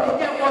ọlọ́run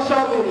jẹ́ wọṣọ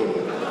wèrè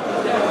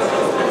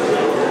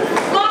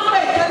wọ́n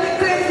pè jẹ́ ní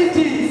crazy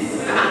jeans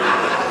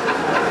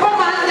ó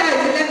máa ń ya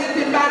ìdílé ní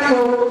ti bá rí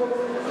o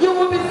you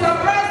will be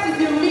surprised if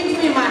you meet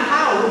me in my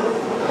house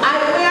I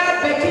wear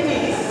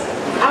bikinis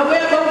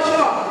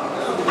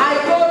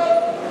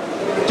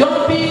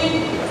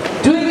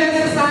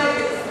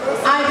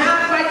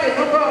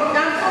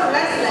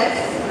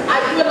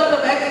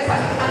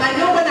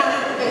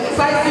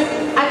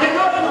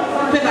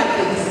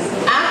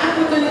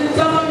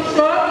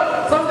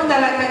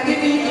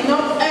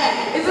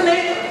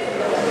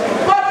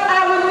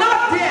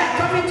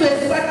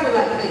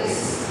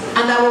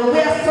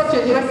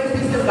such a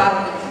recipe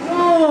environment.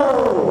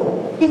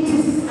 No, it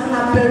is an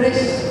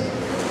aberration.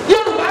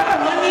 Yoruba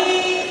money,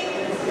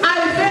 I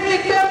very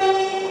clearly,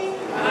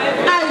 I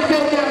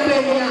very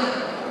clearly.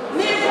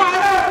 Ni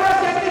kwara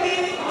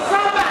processing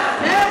samba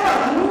never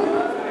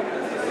move.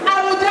 I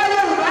will tell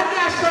you what I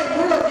show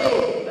you today.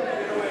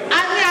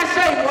 Ani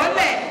aṣọ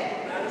ìwọ́lẹ̀,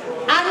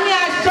 ani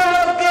aṣọ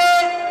oge,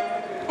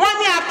 wọ́n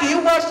ní a kì í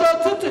wọṣọ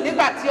òtútù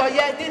nígbà tí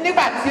ọyẹ́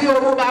nígbà tí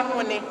ooru bá mú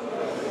ni.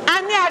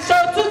 Ani aṣọ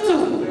òtútù,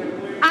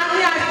 ani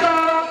aṣọ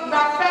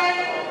ìgbafẹ́,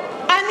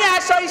 ani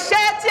aṣọ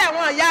iṣẹ́ tí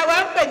àwọn ìyá wa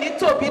ń pè ní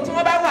tòbí tí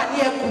wọ́n bá wà ní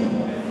ẹkùn.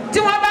 Tí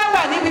wọ́n bá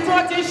wà níbi tí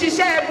wọ́n ti ń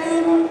ṣiṣẹ́ ẹbú,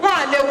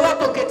 wọ́n lè wọ́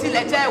tòkè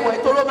tilẹ̀ jẹ́ ẹ̀wọ̀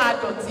ìtòrò máa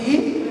dọ̀tí.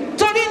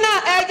 Torí náà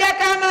ẹ jẹ́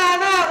ká máa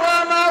rán àwọn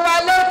ọmọ wa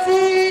létí.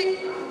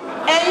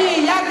 Ẹ̀yin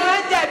ìyá gan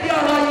jẹ̀bi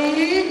ọ̀rọ̀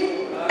yìí.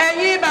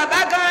 Ẹ̀yin bàbá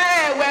gan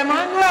ẹ̀wẹ̀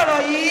mọ́nú ọ̀rọ̀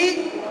yìí.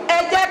 Ẹ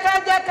jẹ́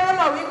ká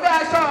mọ̀ wípé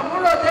aṣọ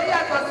òmúròdé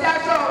yàtọ̀ sí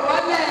aṣọ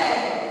ìwọ́lẹ̀.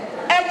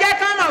 Ẹ jẹ́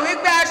ká mọ̀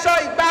wípé aṣọ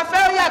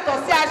ìgbafẹ́ yàtọ̀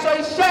sí aṣọ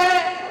iṣẹ́.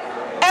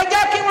 Ẹ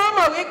jẹ́ kí wọ́n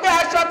mọ̀ wípé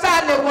aṣọ tá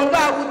a lè wọ̀ lọ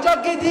àwùjọ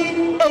gidi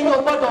èyí ò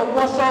gbọ́dọ̀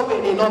wọṣọ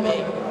wèrè lọ́mẹ.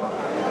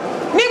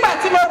 Nígbà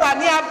tí mo wà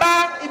ní Aba,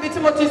 ibi tí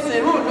mo ti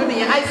sìn rú ìlú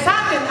nìyẹn. I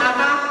served in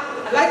Aba.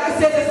 I like to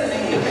say this in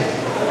English.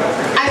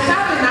 I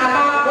served in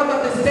Aba, one of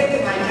the states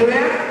in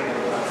Nigeria.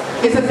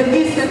 It's at the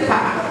eastern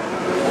part.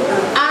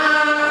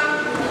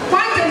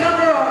 Quite a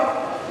number of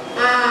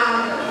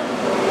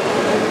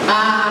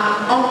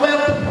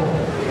unwell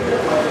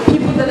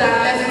people that are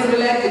less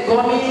privileged, the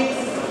gummies,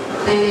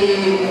 the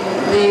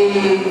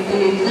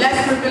less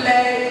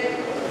privileged,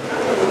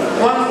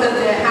 ones that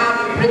they have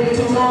brain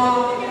tumor,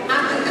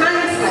 and the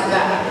kinds like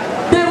that.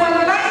 They were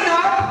lined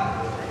up,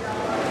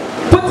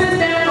 putting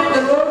them on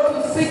the road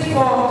to seek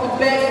for, to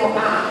beg for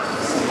alms.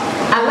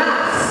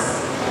 Alas,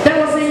 there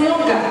was a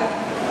younger,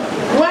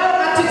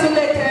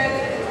 well-articulated,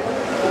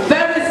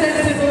 very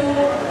sensible,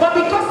 but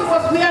because he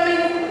was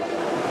wearing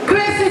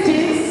crazy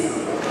jeans,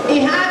 he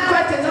had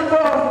quite a number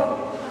of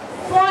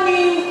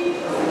funny,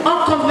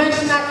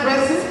 unconventional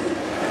dresses.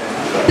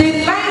 The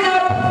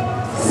lineup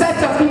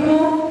set of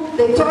people,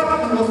 they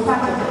thought he was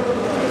part of it.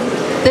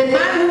 The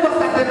man who was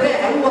at the rear,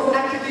 who was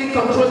actually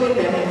controlling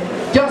them,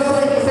 just so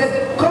he said,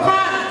 "Come on,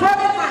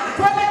 problem line."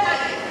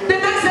 The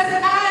man said,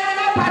 "I am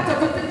not part of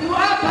it, you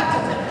are part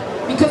of it,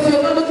 because you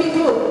are not looking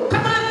good.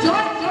 Come on,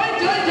 join.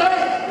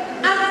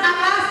 And at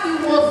last he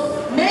was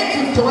made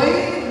to join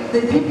the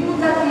people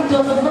that he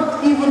does not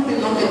even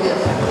belong in their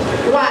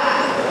family. Why?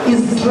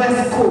 His dress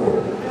code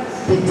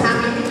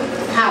determined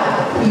how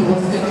he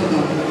was going to be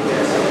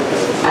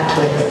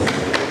addressed.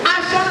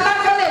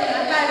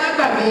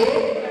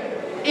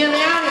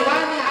 Ìrìn àríwá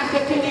ni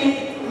aṣèkìní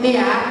ni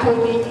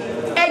àákóní.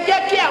 Ẹ jẹ́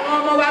kí àwọn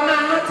ọmọ wa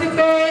máa rántí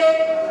pé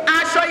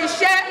aṣọ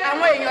iṣẹ́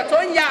àwọn èèyàn tó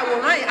ń ya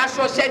àwòrán yìí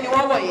aṣọ iṣẹ́ ni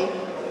wọ́n wọ̀ yìí.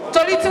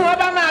 Torí tí wọ́n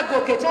bá máa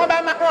gòkè tí wọ́n bá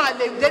máa wọ́n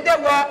lè dédé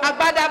wọ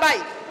agbádá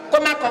báyìí kó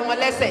má kàn wọ́n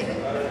lẹ́sẹ̀.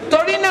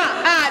 Torí náà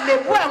a lè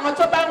bú àwọn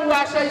tó bá ń wọ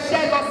aṣọ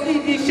iṣẹ́ lọ sí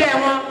ibi iṣẹ́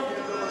wọn.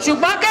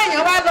 Ṣùgbọ́n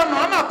kéèyàn wá lọ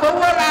mọ̀ọ́mọ̀ kó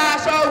wó ra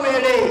aṣọ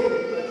wèrè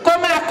kó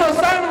máa kó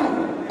sọ́rùn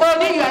kó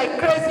ní you are a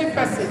crazy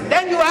person.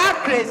 Then you are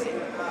crazy.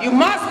 You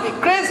must be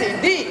crazy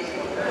indeed.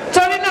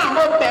 Torí náà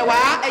mo bẹ̀ wá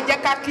ẹ jẹ́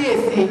ká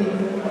kíyèsí.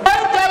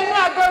 Oúnjẹ inú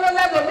agolo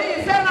lẹ́lòmíì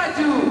fẹ́ràn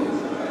jù.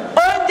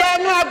 Oúnjẹ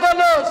inú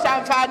agolo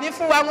ṣàǹfààní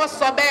fún wa wọ́n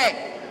sọ bẹ́ẹ̀.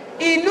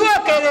 Ìlú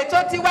òkèèrè tó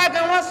ti wá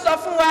gan wọ́n sọ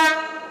fún wa.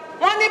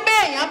 Wọ́n ní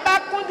bẹ́ẹ̀ èèyàn bá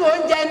kúndùn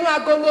oúnjẹ inú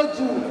agolo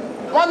jù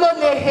wọ́n ló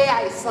lè he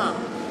àìsàn.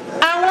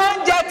 Àwọn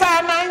oúnjẹ tá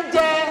a máa ń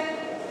jẹ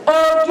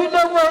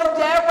ojúlówó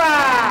oúnjẹ wà.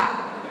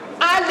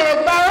 A lè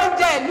gba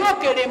oúnjẹ ìlú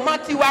òkèèrè mọ́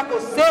tiwa kò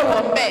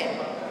séèwọ̀ ńbẹ̀.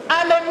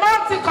 I'm a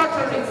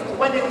multiculturalist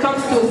when it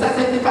comes to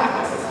certain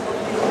facts.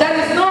 There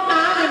is no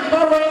harm in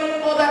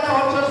borrowing other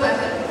cultures and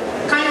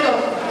kind of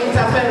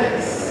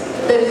interference.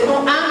 There is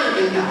no harm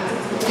in that.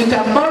 You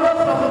can borrow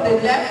from the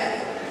left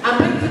and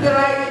bring to the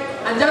right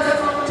and just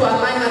come to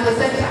align at the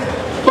center.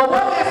 But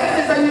what we are saying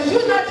is that you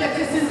should not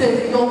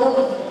jettison your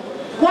own.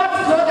 What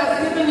God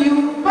has given you,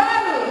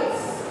 borrow it.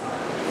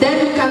 Then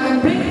you can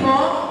bring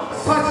more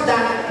such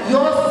that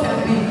yours can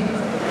be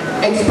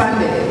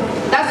expanded.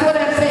 That's what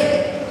I'm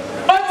saying.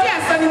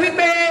 Ni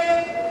wípé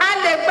a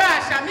lè gba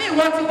àṣà ní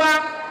ìwọ́n tiwa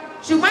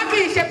ṣùgbọ́n kì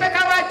í ṣe pé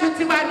ká wá ju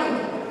tiwa nù.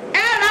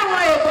 Ẹ ráwọn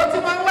èèbó tí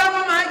wọ́n wá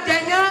wọ́n máa ń jẹ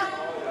yán,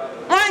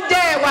 wọ́n ń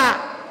jẹ ẹ̀wà,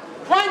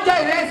 wọ́n ń jẹ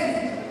ìrẹsì,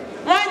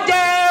 wọ́n ń jẹ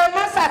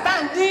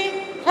mọ́sàtàǹdí,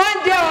 wọ́n ń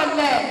jẹ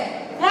ọ̀lẹ̀,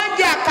 wọ́n ń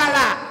jẹ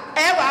àkàrà.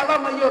 Ẹ wà á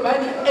rọmọ Yorùbá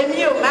ni èmi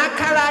ò máa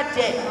kára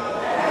jẹ.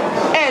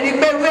 Ẹ rí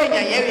pé irú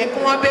èèyàn yẹn yẹ kí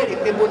wọ́n béèrè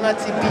pé bóná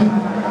ti bí.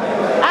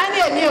 A ní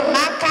èmi ò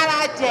máa kára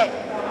jẹ.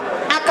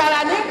 Àkàrà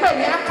ní pè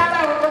ní àkàrà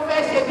wo ló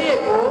fẹ́ ṣe bí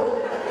èbó.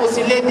 Kò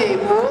sì lédè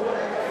èbó.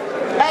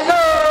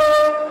 Hello,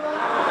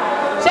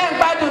 ṣé ń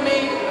gbádùn mi?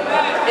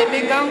 Èmi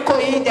gan kò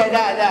yín jẹ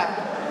dáadáa.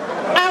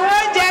 Àwọn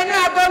oúnjẹ inú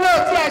agolo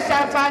tí ẹ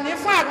ṣàǹfààní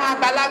fún àwọn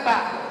àgbàlagbà.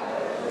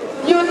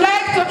 You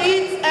like to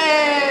eat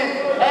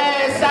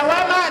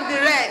shawarma and the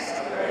rest,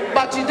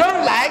 but you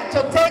don't like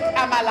to take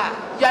amala.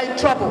 You are in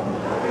trouble.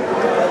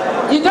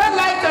 You don't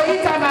like to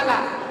eat amala.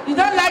 You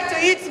don't like to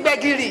eat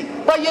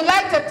gbegiri, but you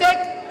like to take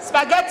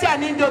spaghetti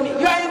and indomie.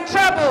 You are in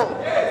trouble.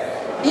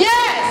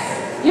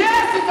 Yes,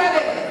 yes,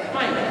 ìpele.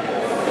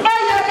 Ó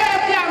yẹ kí ẹ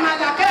fi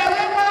àmàlà kẹ́ ẹ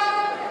wíwọ́.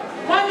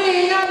 Wọ́n ní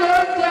iyán ló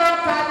ń jẹ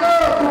ọkà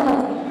lóògùn.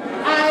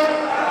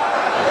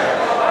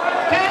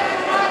 Kẹ́ni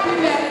wọ́n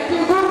tilẹ̀ ti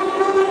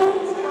gúrúgúrú.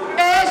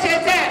 Ṣe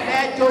tẹ́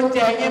ẹ̀ jọ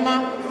jẹ yín mọ́.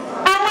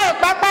 Àwọn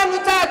ìpápánu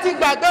tá a ti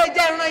gbàgbé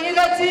jẹ́ ìran yín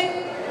létí.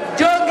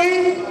 Jogi,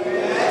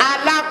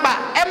 alápà,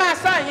 ẹ máa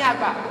sọ àyìn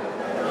àgbà.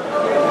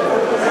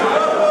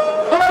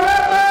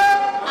 Orógbó,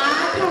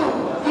 àádùn,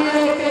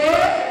 ìrèké,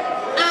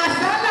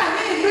 àsálà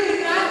ní ìlú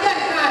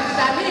ìrìnàjẹ̀ká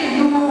àṣà ní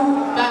ìlú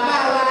bàbá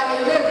wa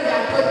ilé ìrìn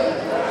àjòjì.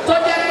 Tó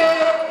jẹ́ pé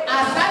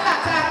àsálà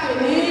tá a pè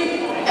ní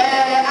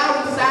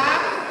Haúsá,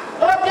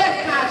 ó jẹ́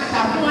ká àṣà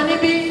fún wọn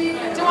níbí.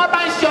 Tí wọ́n bá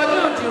ń ṣe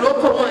ọdún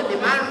ìdìrókò wọn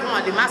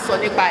lè má sọ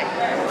nípa ẹ̀.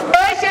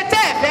 Èyí ṣe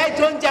tẹ́ ẹ̀ fẹ́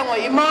jó oúnjẹ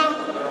wọ̀nyí mọ́.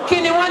 Kí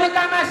ni wọ́n ní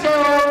ká má ṣe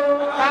o?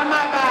 Ká má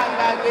bá a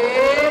gbàgbé,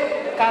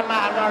 ká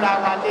máa rọra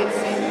wa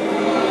létí.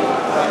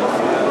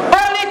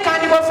 Orin kan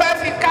ni mo fẹ́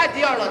fi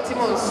káàdì ọ̀rọ̀ tí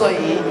mo ń sọ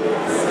yìí.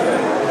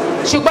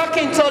 Ṣùgbọ́n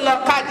kí n tó lọ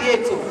káàdì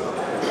ètò,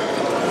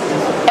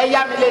 ẹ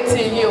yá mi létí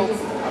yín o.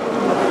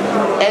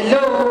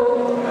 Hello.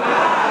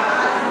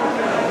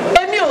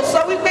 Èmi ò sọ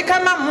wípé ká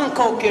má mú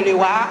nǹkan òkèèrè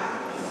wá.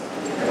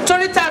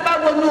 Torí tá a bá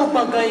wọnú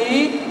gbọ̀ngàn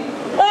yìí,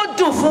 ó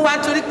dùn fún wa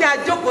torí pé a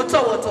jókòó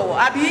tọ̀wọ̀tọ̀wọ̀,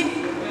 àbí?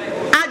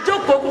 A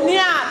jókòó ní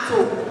ààtò.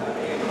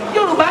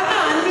 Yorùbá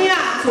náà ní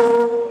ààtò.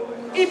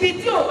 Ibi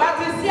tí ò bá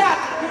ti sí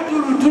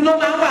àtúndùrùdù ló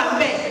máa wà ń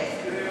bẹ̀.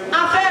 A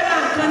fẹ́ ra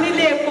nǹkan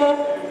nílé epo,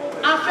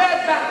 a fẹ́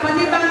gba nǹkan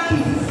ní báńkì,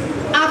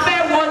 a fẹ́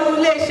wọnú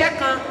ilé iṣẹ́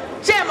kan.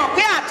 Ṣé ẹ mọ̀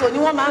pé ààtò ni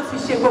wọ́n máa ń fi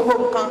ṣe gbogbo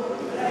nǹkan?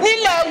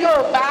 Nílẹ̀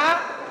Yorùbá,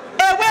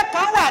 ewé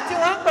kan wà tí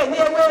wọ́n ń pè ní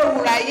ewé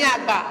òwúrà yín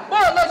àgbà.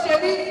 Bóò ló ṣe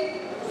rí?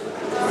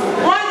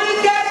 Wọ́n ní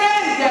gẹ́gẹ́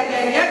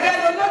ìjẹ̀gẹ̀yẹ́gẹ́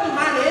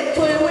Olódùmarè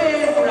tó ewé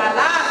òwúrà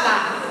láàlà.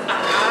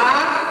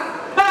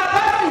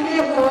 Bàbá mi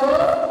lè wò ó,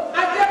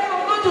 ajẹ́kọ̀ọ́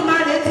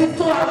Olódùmarè ti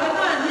tó àwọn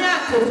náà ní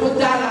ààtò tó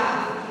dára.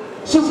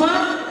 Ṣùgbọ́n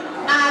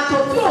ààtò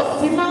tí ò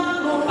sí mọ́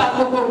ló ń ba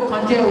gbogbo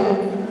nǹkan jẹ́ o.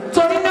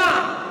 Torí náà,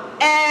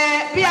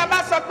 bí a bá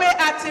sọ pé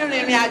a ti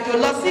rìnrìn àjò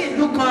lọ sí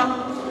ìlú kan,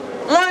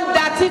 wọ́n ń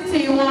da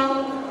títì wọn,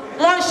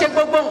 wọ́n ń ṣe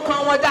gbogbo nǹkan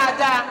wọn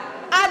dáadáa.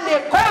 A lè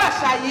kọ́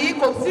àṣà yìí,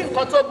 kò sí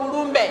nǹkan tó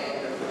burú ń bẹ̀.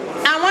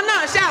 Àwọn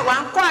náà ṣàwá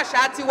ń kọ́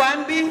àṣà tiwa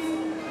ń bí.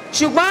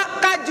 Ṣùgbọ́n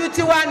kájú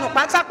tiwa nù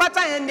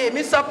pátápátá yẹn ni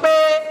èmi sọ pé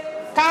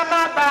ká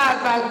má bá a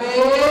gbàgbé,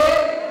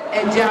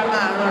 ẹ jẹ́ a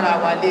máa rọra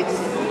wa létí.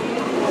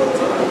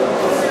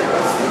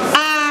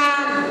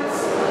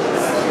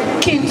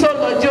 Kí n tó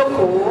lọ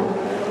jókòó,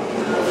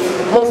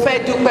 mo fẹ́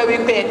dúpẹ́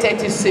wípé ẹ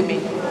tẹ́tí sí mi.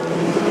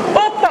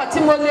 Ó pọ̀ tí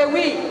mo lè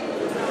wí,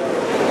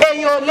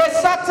 èèyàn ò lè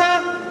sọ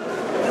tán.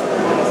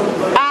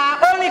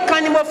 Orin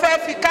kan ni mo fẹ́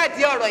fi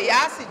káàdì ọ̀rọ̀ yìí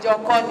á sì jọ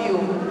kọ́ ni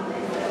o.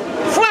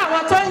 Fún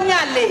àwọn tó ń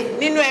yànlè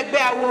nínú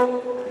ẹgbẹ́ awo,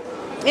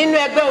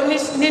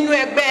 nínú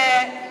ẹgbẹ́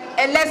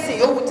ẹlẹ́sìn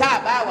yòówù tá a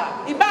bá wà.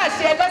 Ìbáà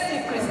ṣe ẹlẹ́sìn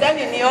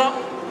kìrìsìtẹ́nì ni ọ́,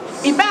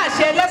 ìbáà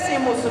ṣe ẹlẹ́sìn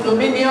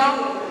mùsùlùmí ni ọ́.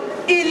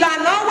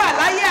 Ìlànà wà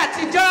láyé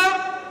àtijọ́,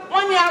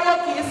 wọ́n ní awo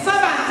kì í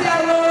sábà tí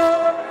awo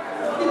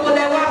níbo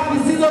lẹ wá fi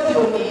sí lóde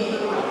òní.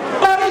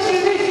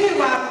 Oríṣiríṣi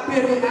ìwà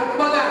pèrè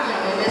àgbọ́dà ní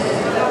àwọn ẹlẹ́sìn.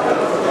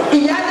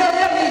 Ìyálé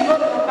ẹlẹ́rìí yóò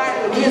lọ bá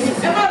ìròyìn èsì.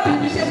 Ẹ má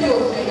bínú, ṣé mi ò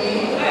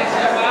ṣẹ̀yìn?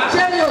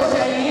 Ṣé mi ò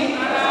ṣẹ̀yìn?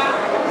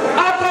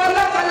 Ọkọ̀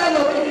ọlọ́kọ̀ọ́lẹ́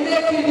lòdì nílé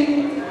kiri.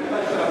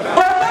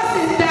 Owó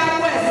sì ń da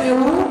awọ ẹ̀sìn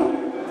rú.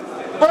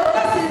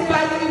 Owó sì ń ba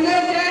ilé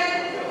jẹ́.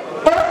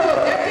 Owó ò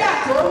jẹ́ kí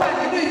àtò wà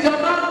nínú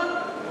ìjọba.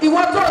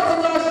 Ìwọ tó ti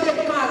lọ ṣe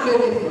kan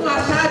àgbèrè fún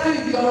aṣáájú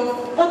ìjọ.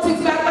 Ó ti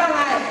gba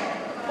agbára ẹ̀.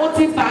 Ó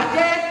ti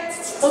bàjẹ́.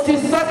 Ó ti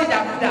sọ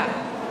dìdàkudà.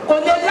 Kò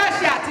lè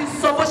láṣẹ àti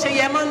sọ bó ṣe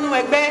yẹ mọ́ nínú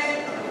ẹgbẹ́.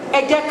 Ẹ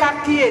jẹ́ ká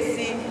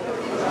kíyèsí.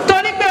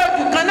 Torí pé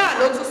odù kan náà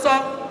ló tún sọ.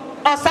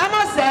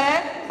 Ọ̀sámọ̀sẹ́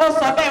ó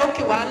sọ bẹ́ẹ̀ ó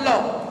kì wá ń lọ.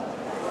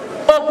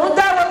 Ògún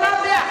dáwọ́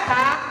lábẹ́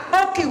àká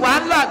ó kì wá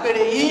ń lọ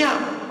àgbèrè yíyàn.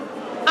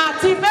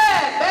 Àti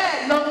bẹ́ẹ̀ bẹ́ẹ̀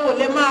lọ kò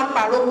lè máa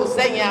pàrokò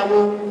sẹ́yìn awo.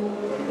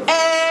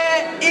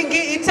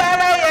 Igi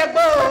ìtẹ́rẹ́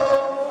yẹgbó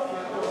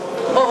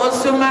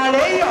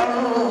Òṣùmàrè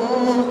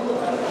yọ̀rùn.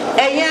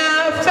 Ẹ̀yin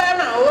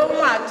afẹ́ràn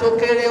ohun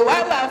àtòkèrè wà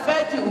láfẹ́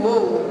jù wò.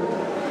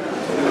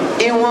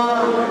 Ìwọ̀n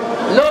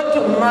ló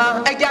dùn mọ́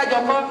ẹjẹ́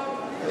àjọpọ̀.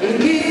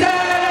 Igi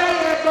ìtẹ́rẹ́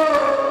yẹgbó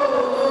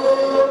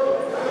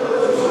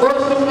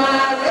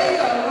Òṣùmàrè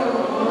yọ̀rùn.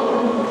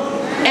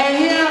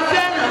 Ẹ̀yin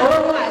afẹ́ràn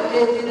ohun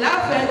àjèjì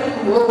láfẹ́ jù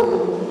wò.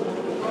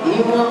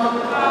 Ìwọ̀n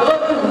ló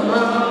dùn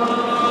mọ́.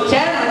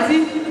 Ṣẹ́rántí?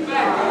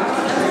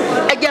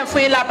 Ẹ jẹ́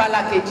fún yín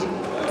lábala kejì.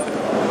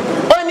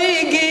 Ó ní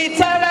igi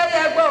tẹ́rẹ́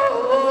yẹgbó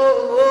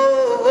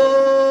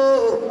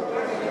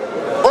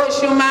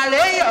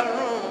Òṣùmàrè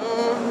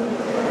yọ̀rùn.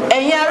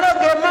 Ẹ̀yin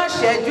aróge má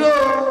ṣẹ́jú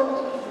o.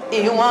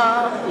 Ìwọ̀n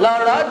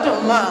lọ̀rọ̀ dùn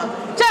mọ́.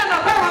 Ṣé ẹ mọ̀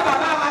pé àwọn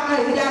bàbá wa kan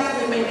ìdí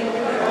àsinmi ni?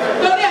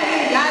 Lórí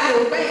ẹ̀yin ìyá rẹ̀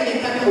ò pé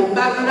ìnìkan kò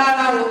bá mi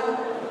rárá o.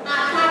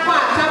 Àpapọ̀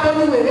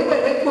àtàbọ̀nù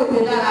wèrèwèrè kò dé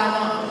lára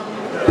wọn.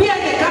 Bí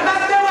ẹnìkan bá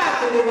gbẹ́wà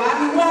àgbèrè wá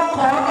ni wọ́n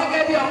kọ́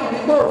gẹ́gẹ́ bí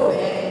ọkùnrin kò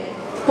fẹ́,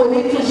 kò ní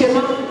túnṣe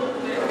mọ́.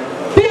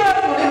 Bí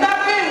ọkùnrin bá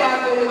gbé ìwà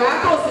àgbèrè wá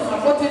tó sì mọ̀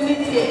kó ti ní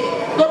tiẹ̀,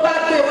 tó bá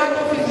gbé wá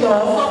tó fi yọ̀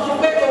ọ́ sọ fún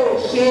pé kò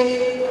ṣe,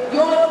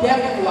 yóò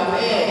dẹ́kun wà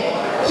bẹ́ẹ̀.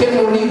 Ṣé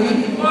mo rí wí?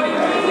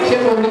 ṣé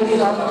mo rí i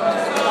lọ.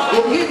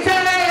 Èyí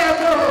tẹ́lẹ̀ yẹn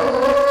ló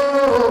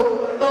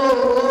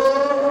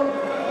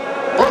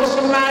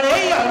oṣù màrè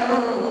yọ̀nù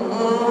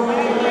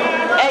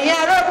ẹ̀yin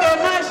arógbé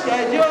má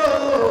ṣẹ́jọ́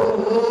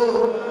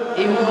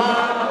ìwọ̀n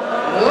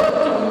ló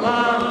dùn mọ́.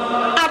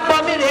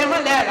 Abọ́mi rèé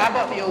mọ́lẹ̀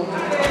rábọ̀ mi o.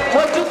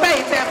 Mo dúpẹ́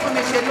ìtẹ́ fún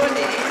mi ṣe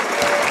lónìí.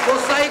 Mo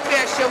sọ pé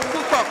ẹ ṣeun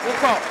púpọ̀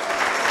púpọ̀.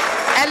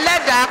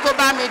 Ẹlẹ́dàá kó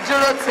bá mi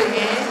dúró tì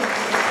yín.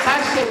 Ká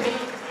ṣe mí.